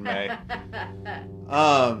coming out in May.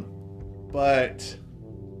 But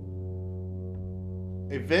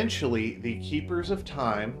eventually, the Keepers of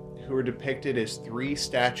Time, who are depicted as 3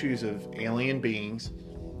 statues of alien beings,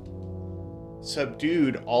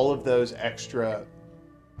 subdued all of those extra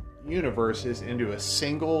universes into a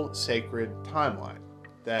single sacred timeline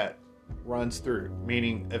that runs through,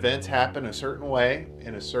 meaning events happen a certain way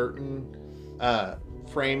in a certain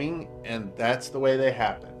framing, and that's the way they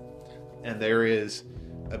happen. And there is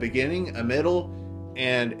a beginning, a middle,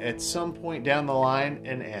 and at some point down the line,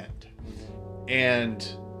 an end. And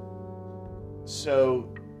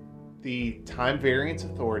so the Time Variance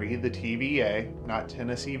Authority, the TVA, not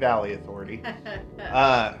Tennessee Valley Authority,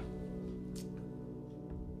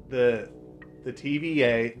 the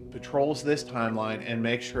TVA patrols this timeline and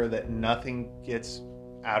makes sure that nothing gets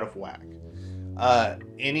out of whack.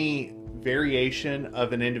 Any variation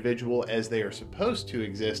of an individual as they are supposed to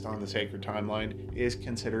exist on the sacred timeline is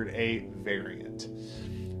considered a variant.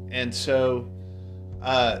 And so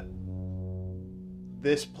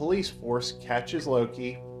this police force catches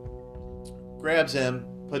Loki, grabs him,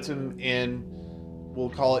 puts him in, we'll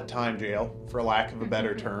call it time jail for lack of a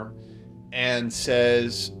better term, and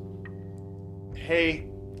says, hey,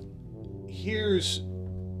 here's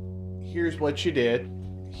what you did.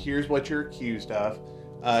 Here's what you're accused of.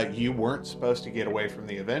 You weren't supposed to get away from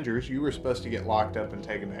the Avengers. You were supposed to get locked up and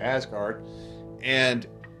taken to Asgard. And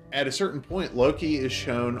at a certain point, Loki is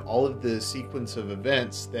shown all of the sequence of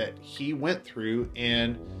events that he went through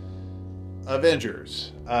in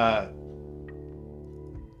Avengers.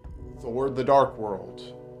 Thor the Dark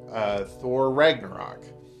World. Thor Ragnarok.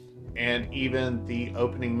 And even the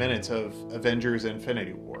opening minutes of Avengers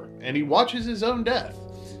Infinity War. And he watches his own death.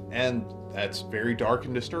 And that's very dark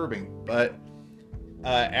and disturbing. But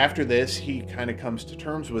after this, he kind of comes to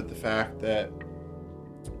terms with the fact that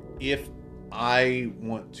if I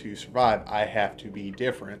want to survive, I have to be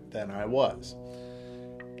different than I was.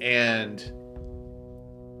 And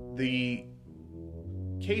the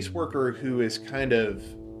caseworker who is kind of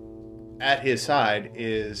at his side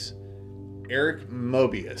is Eric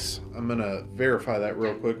Mobius. I'm going to verify that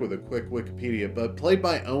real quick with a quick Wikipedia, but played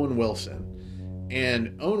by Owen Wilson.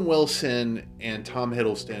 And Owen Wilson and Tom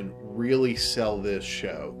Hiddleston really sell this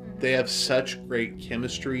show. They have such great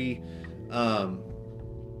chemistry.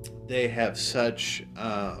 They have such...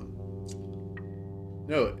 no,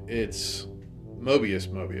 it's Mobius.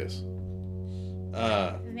 His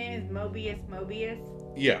name is Mobius?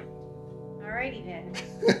 Yeah. Alrighty then.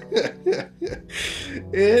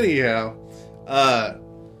 Anyhow,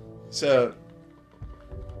 so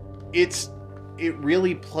it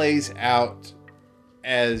really plays out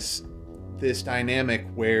as this dynamic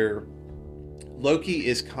where Loki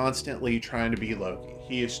is constantly trying to be Loki.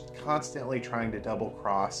 He is constantly trying to double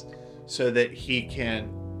cross so that he can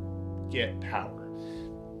get power.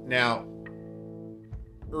 Now,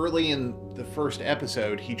 early in the first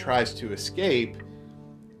episode, he tries to escape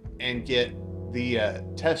and get the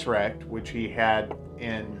Tesseract, which he had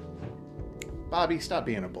in... Bobby, stop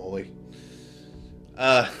being a bully.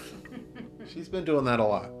 She's been doing that a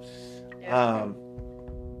lot. Yeah.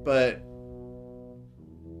 But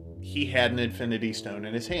he had an Infinity Stone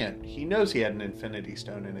in his hand. He knows he had an Infinity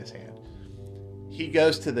Stone in his hand. He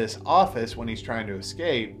goes to this office when he's trying to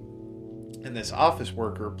escape, and this office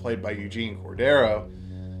worker, played by Eugene Cordero,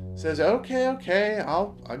 says, okay,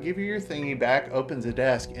 I'll give you your thingy back, opens a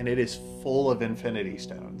desk, and it is full of Infinity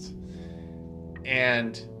Stones.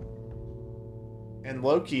 And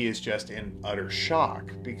Loki is just in utter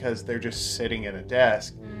shock because they're just sitting at a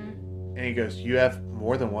desk. And he goes, you have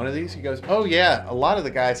more than one of these? He goes, oh yeah, a lot of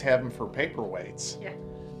the guys have them for paperweights. Yeah,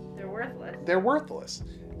 they're worthless. They're worthless.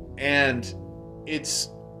 And it's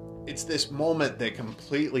this moment that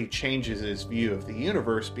completely changes his view of the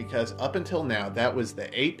universe, because up until now, that was the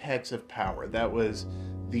apex of power. That was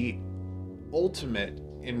the ultimate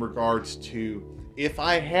in regards to, if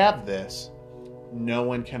I have this, no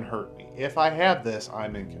one can hurt me. If I have this,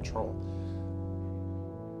 I'm in control.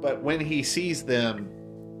 But when he sees them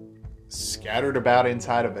scattered about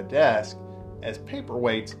inside of a desk as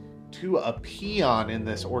paperweights to a peon in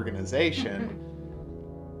this organization,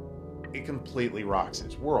 it completely rocks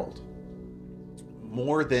his world.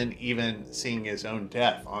 More than even seeing his own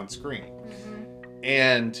death on screen.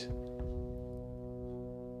 And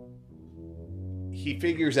he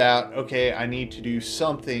figures out, okay, I need to do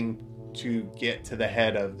something to get to the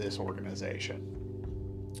head of this organization.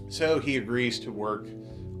 So he agrees to work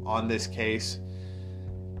on this case,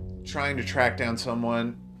 trying to track down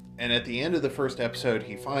someone, and at the end of the first episode,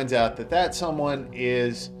 he finds out that someone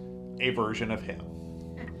is a version of him.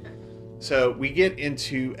 So we get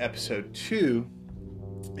into episode 2,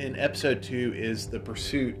 and episode 2 is the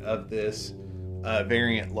pursuit of this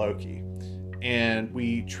variant Loki. And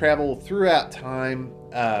we travel throughout time.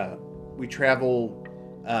 We travel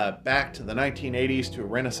back to the 1980s to a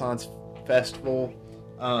Renaissance festival.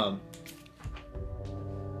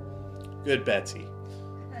 Good Betsy.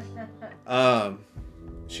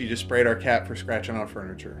 She just sprayed our cat for scratching on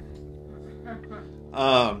furniture.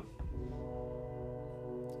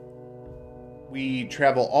 We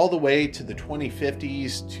travel all the way to the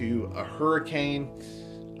 2050s to a hurricane.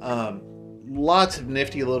 Lots of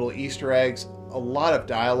nifty little Easter eggs. A lot of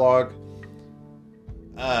dialogue.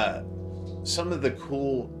 some of the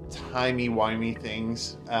cool timey-wimey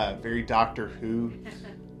things, very Doctor Who,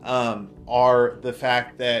 are the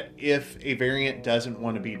fact that if a variant doesn't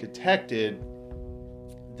want to be detected,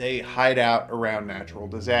 they hide out around natural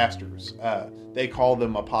disasters. They call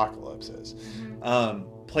them apocalypses.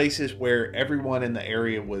 Places where everyone in the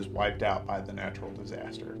area was wiped out by the natural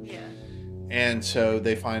disaster. Yeah. And so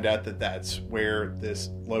they find out that that's where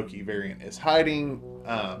this Loki variant is hiding.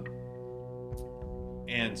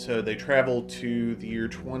 And so they travel to the year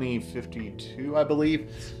 2052, I believe,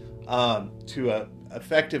 to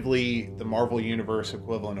effectively the Marvel Universe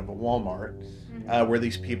equivalent of a Walmart, where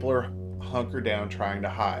these people are hunkered down trying to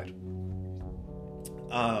hide.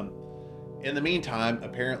 In the meantime,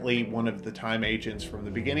 apparently one of the time agents from the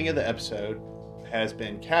beginning of the episode has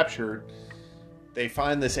been captured. They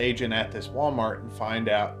find this agent at this Walmart and find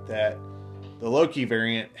out that the Loki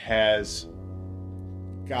variant has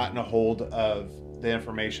gotten a hold of the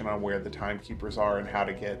information on where the timekeepers are and how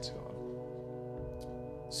to get to them.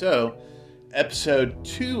 So, episode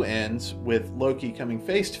 2 ends with Loki coming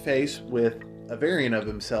face to face with a variant of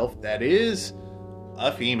himself that is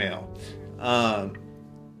a female.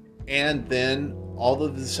 And then all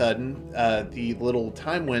of a sudden, the little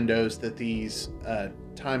time windows that these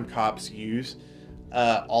time cops use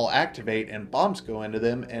all activate, and bombs go into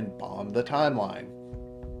them and bomb the timeline.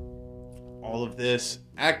 All of this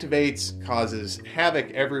activates, causes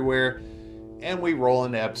havoc everywhere, and we roll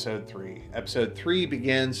into episode 3. Episode 3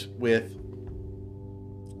 begins with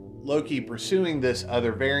Loki pursuing this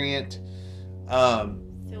other variant.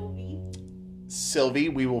 Sylvie,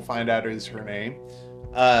 we will find out is her name.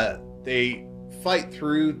 They fight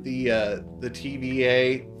through the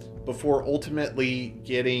TVA before ultimately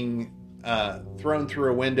getting thrown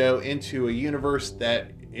through a window into a universe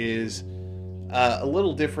that is a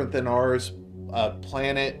little different than ours. A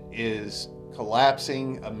planet is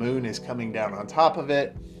collapsing, a moon is coming down on top of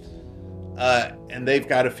it, and they've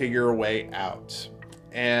got to figure a way out.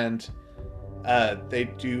 And they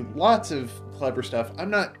do lots of clever stuff. I'm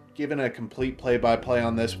not giving a complete play-by-play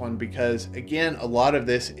on this one because, again, a lot of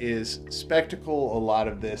this is spectacle, a lot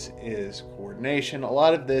of this is coordination, a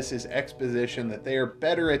lot of this is exposition that they are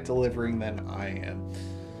better at delivering than I am.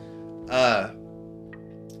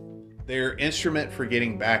 Their instrument for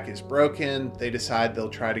getting back is broken. They decide they'll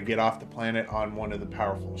try to get off the planet on one of the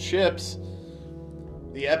powerful ships.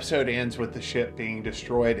 The episode ends with the ship being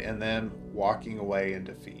destroyed and them walking away in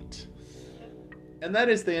defeat. And that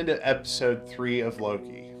is the end of episode 3 of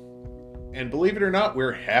Loki. And believe it or not,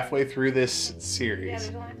 we're halfway through this series. Yeah,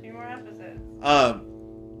 there's only 3 more episodes.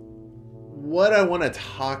 What I want to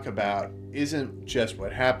talk about isn't just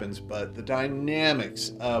what happens, but the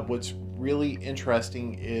dynamics. What's really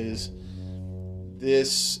interesting is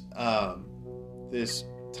this this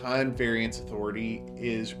time variance authority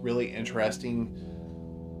is really interesting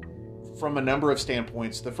from a number of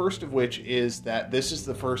standpoints. The first of which is that this is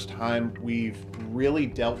the first time we've really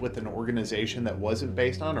dealt with an organization that wasn't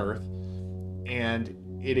based on Earth, and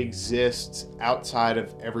it exists outside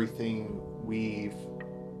of everything we've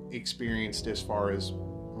experienced as far as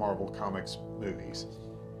Marvel Comics movies.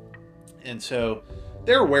 And so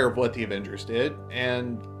they're aware of what the Avengers did,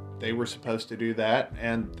 and they were supposed to do that,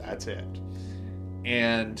 and that's it.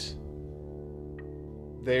 And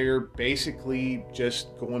they're basically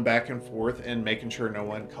just going back and forth and making sure no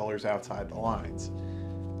one colors outside the lines.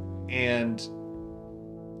 And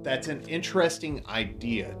that's an interesting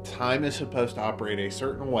idea. Time is supposed to operate a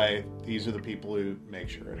certain way. These are the people who make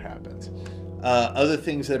sure it happens. Other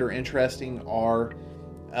things that are interesting are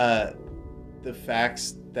the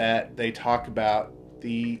facts that they talk about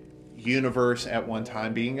the universe at one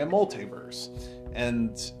time being a multiverse.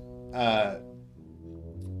 And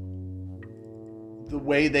the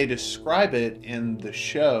way they describe it in the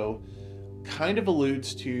show kind of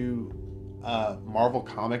alludes to Marvel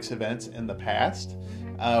Comics events in the past,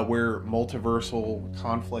 where multiversal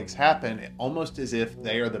conflicts happen, almost as if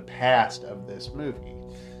they are the past of this movie,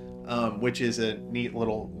 which is a neat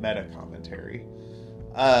little meta commentary.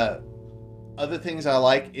 Other things I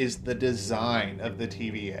like is the design of the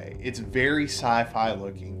TVA. It's very sci-fi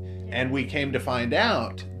looking, and we came to find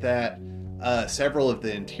out that several of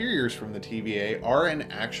the interiors from the TVA are an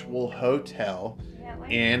actual hotel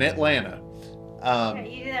in Atlanta.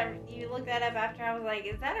 You looked that up after. I was like,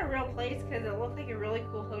 is that a real place? Because it looked like a really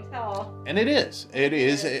cool hotel. And it is. It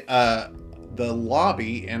is the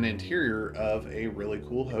lobby and interior of a really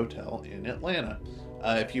cool hotel in Atlanta.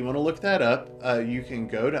 If you want to look that up, you can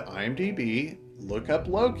go to IMDb, look up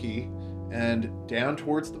Loki, and down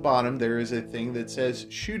towards the bottom there is a thing that says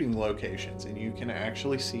shooting locations, and you can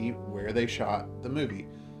actually see where they shot the movie.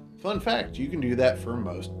 Fun fact, you can do that for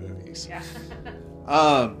most movies. Yeah.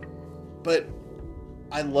 But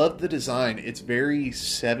I love the design. It's very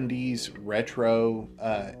 70s retro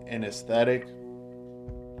and aesthetic.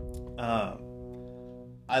 I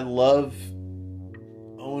love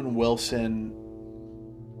Owen Wilson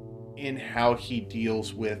in how he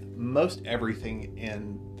deals with most everything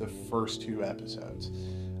in the first 2 episodes.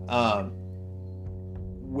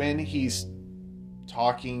 When he's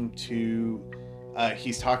talking to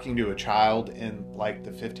a child in like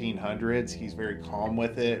the 1500s, he's very calm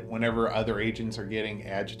with it. Whenever other agents are getting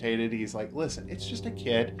agitated, he's like, listen, it's just a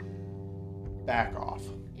kid, back off.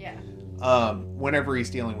 Yeah. Whenever he's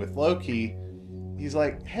dealing with Loki, he's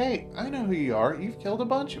like, hey, I know who you are. You've killed a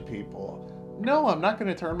bunch of people. No, I'm not going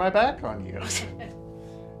to turn my back on you.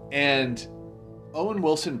 And Owen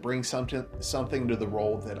Wilson brings something to the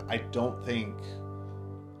role that I don't think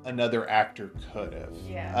another actor could have.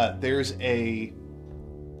 Yeah. There's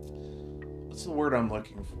what's the word I'm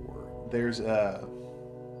looking for? There's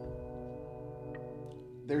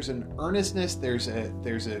an earnestness, there's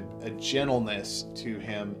a gentleness to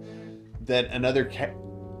him that another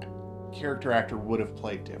character actor would have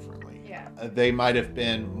played differently. Yeah. They might have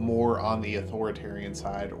been more on the authoritarian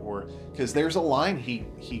side, or because there's a line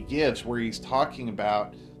he gives where he's talking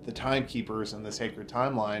about the timekeepers and the sacred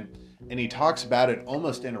timeline, and he talks about it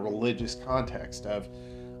almost in a religious context of,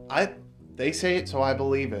 they say it, so I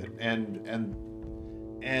believe it, and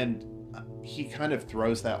he kind of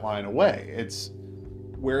throws that line away. It's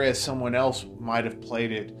whereas someone else might have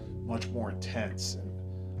played it much more intense, and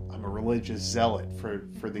I'm a religious zealot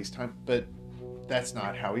for these times, but that's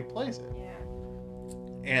not how he plays it. Yeah.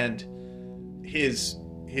 And his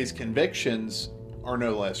convictions are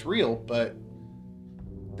no less real, but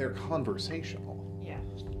they're conversational. Yeah.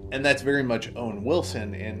 And that's very much Owen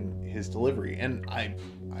Wilson in his delivery, and I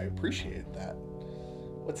appreciate that.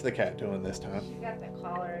 What's the cat doing this time? She's got the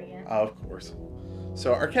collar again. Oh, of course.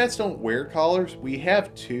 So our cats don't wear collars. We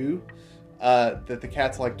have 2 that the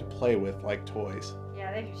cats like to play with, like toys.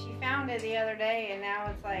 Yeah, she found it the other day, and now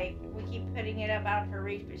it's like we keep putting it up out of her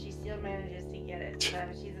reach, but she still manages to get it. So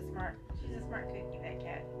she's a smart cookie, that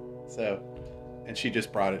cat. So, and she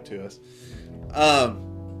just brought it to us.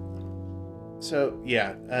 So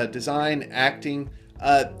yeah, design, acting.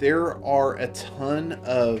 There are a ton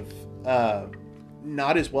of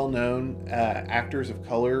not as well known actors of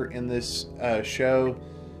color in this show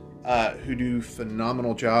who do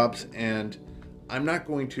phenomenal jobs, and I'm not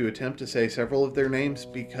going to attempt to say several of their names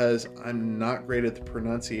because I'm not great at the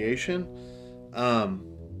pronunciation.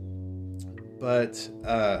 But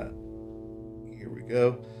here we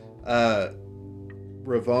go.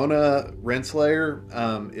 Ravonna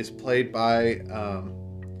Renslayer is played by,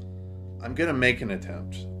 I'm going to make an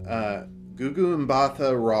attempt. Gugu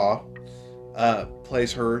Mbatha Raw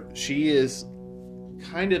plays her. She is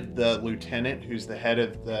kind of the lieutenant who's the head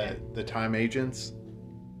of the time agents.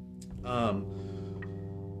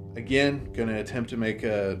 Again, going to attempt to make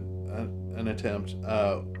an attempt.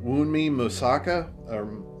 Wunmi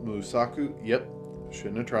Musaku, yep,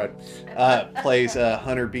 shouldn't have tried, plays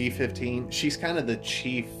Hunter B-15. She's kind of the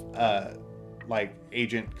chief, like,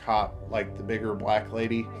 agent cop, like the bigger black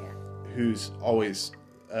lady who's always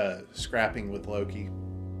scrapping with Loki.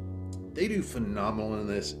 They do phenomenal in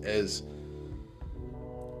this, as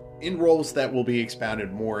in roles that will be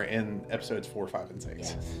expounded more in episodes 4, 5, and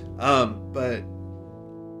 6.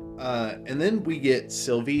 And then we get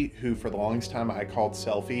Sylvie, who for the longest time I called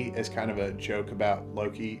Selfie as kind of a joke about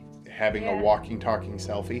Loki having a walking, talking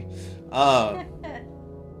selfie.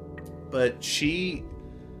 But she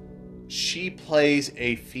plays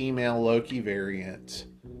a female Loki variant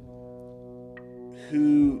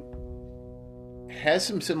who has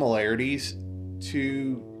some similarities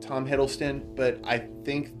to Tom Hiddleston, but I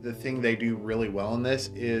think the thing they do really well in this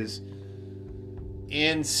is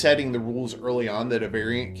in setting the rules early on that a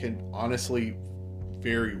variant can honestly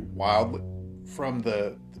vary wildly from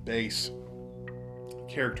the base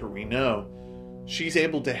character we know. She's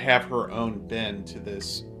able to have her own bend to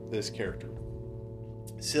this character.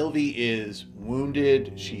 Sylvie is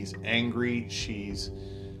wounded, she's angry, she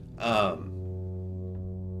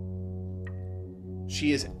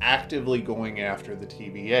is actively going after the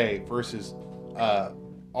TVA versus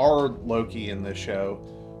our Loki in the show,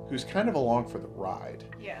 who's kind of along for the ride.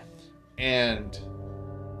 Yeah. And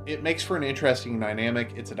it makes for an interesting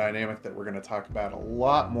dynamic. It's a dynamic that we're going to talk about a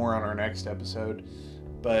lot more on our next episode.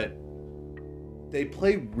 But they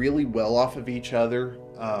play really well off of each other.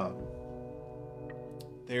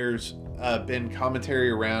 There's been commentary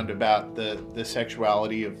around about the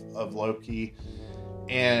sexuality of Loki.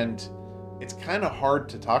 And it's kind of hard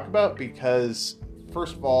to talk about because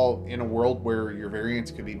first of all, in a world where your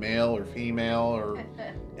variants could be male or female, or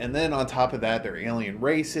and then on top of that, they're alien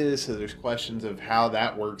races, so there's questions of how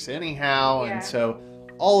that works anyhow. Yeah. And so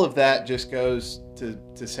all of that just goes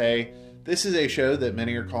to say this is a show that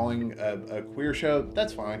many are calling a queer show.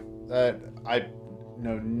 That's fine. I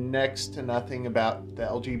know next to nothing about the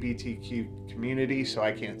LGBTQ community, so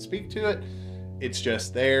I can't speak to it. It's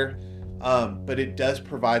just there. But it does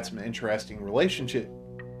provide some interesting relationship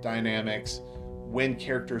dynamics when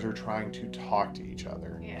characters are trying to talk to each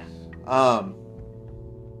other. Yeah.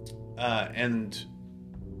 And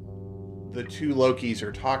the two Lokis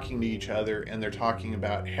are talking to each other, and they're talking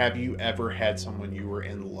about, have you ever had someone you were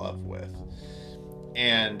in love with?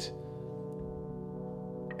 And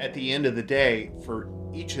at the end of the day, for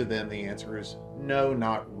each of them, the answer is no,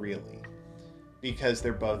 not really. Because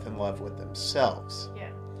they're both in love with themselves.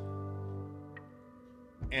 Yeah.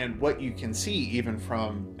 And what you can see, even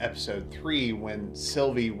from episode 3, when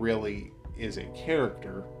Sylvie really is a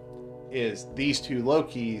character, is these two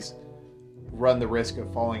Lokis run the risk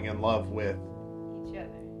of falling in love with Each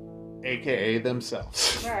other. AKA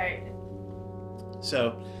themselves. Right.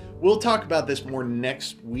 So we'll talk about this more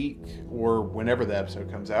next week or whenever the episode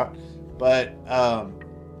comes out. But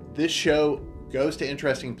this show goes to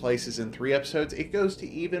interesting places in 3 episodes. It goes to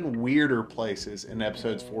even weirder places in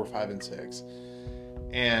episodes 4, 5, and 6.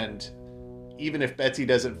 And even if Betsy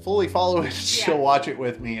doesn't fully follow it, she'll watch it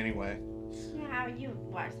with me anyway. Yeah, you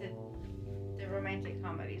watch the romantic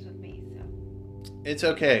comedies with me, so. It's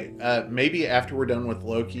okay. Maybe after we're done with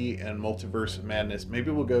Loki and Multiverse of Madness,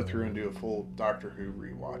 maybe we'll go through and do a full Doctor Who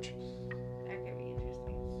rewatch. That could be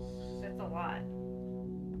interesting. That's a lot.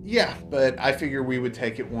 Yeah, but I figure we would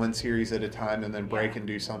take it one series at a time and then break and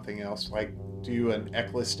do something else. Like do an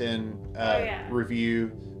Eccleston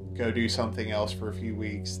review, go do something else for a few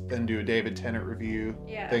weeks, then do a David Tennant review,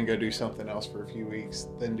 then go do something else for a few weeks,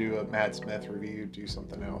 then do a Matt Smith review, do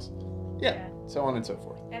something else. Yeah, so on and so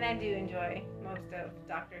forth. And I do enjoy most of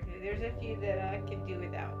Doctor Who. There's a few that I could do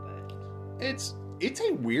without, but... It's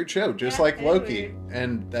a weird show, just like Loki.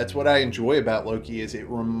 And that's what I enjoy about Loki, is it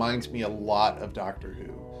reminds me a lot of Doctor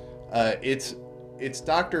Who. It's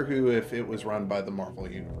Doctor Who if it was run by the Marvel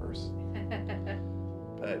Universe.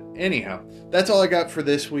 But anyhow, that's all I got for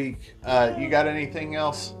this week. You got anything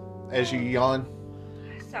else as you yawn?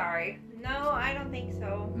 Sorry. No, I don't think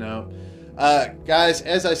so. No. Guys,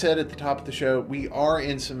 as I said at the top of the show, we are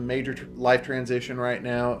in some major life transition right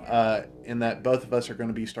now, in that both of us are going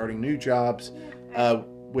to be starting new jobs,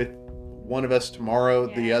 with one of us tomorrow,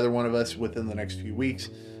 the other one of us within the next few weeks.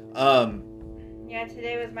 Yeah,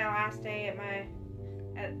 today was my last day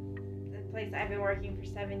at the place I've been working for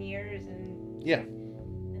 7 years, and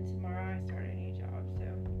tomorrow I start a new job,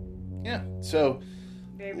 so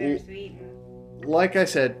very bittersweet. Like I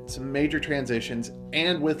said, some major transitions,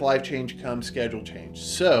 and with life change comes schedule change.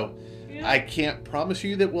 So I can't promise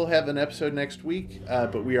you that we'll have an episode next week,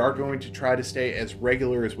 but we are going to try to stay as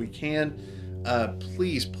regular as we can.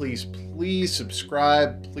 Please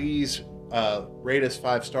subscribe. Please rate us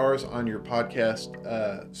 5 stars on your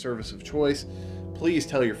podcast service of choice. Please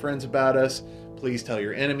tell your friends about us. Please tell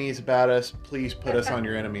your enemies about us. Please put us on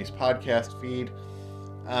your enemies' podcast feed,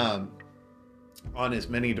 on as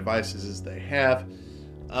many devices as they have.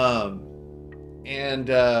 I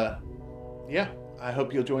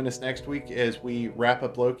hope you'll join us next week as we wrap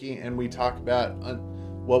up Loki and we talk about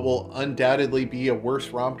what will undoubtedly be a worse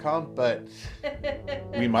rom-com, but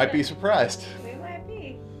we might be surprised. We might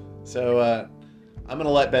be. So I'm going to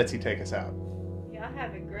let Betsy take us out. Y'all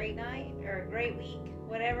have a great night or a great week.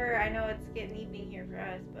 Whatever. I know it's getting evening here for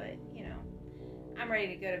us, but, I'm ready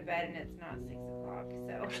to go to bed and it's not 6 o'clock,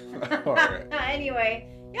 so. All right. Anyway,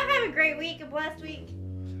 y'all have a great week, a blessed week.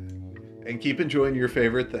 And keep enjoying your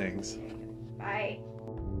favorite things.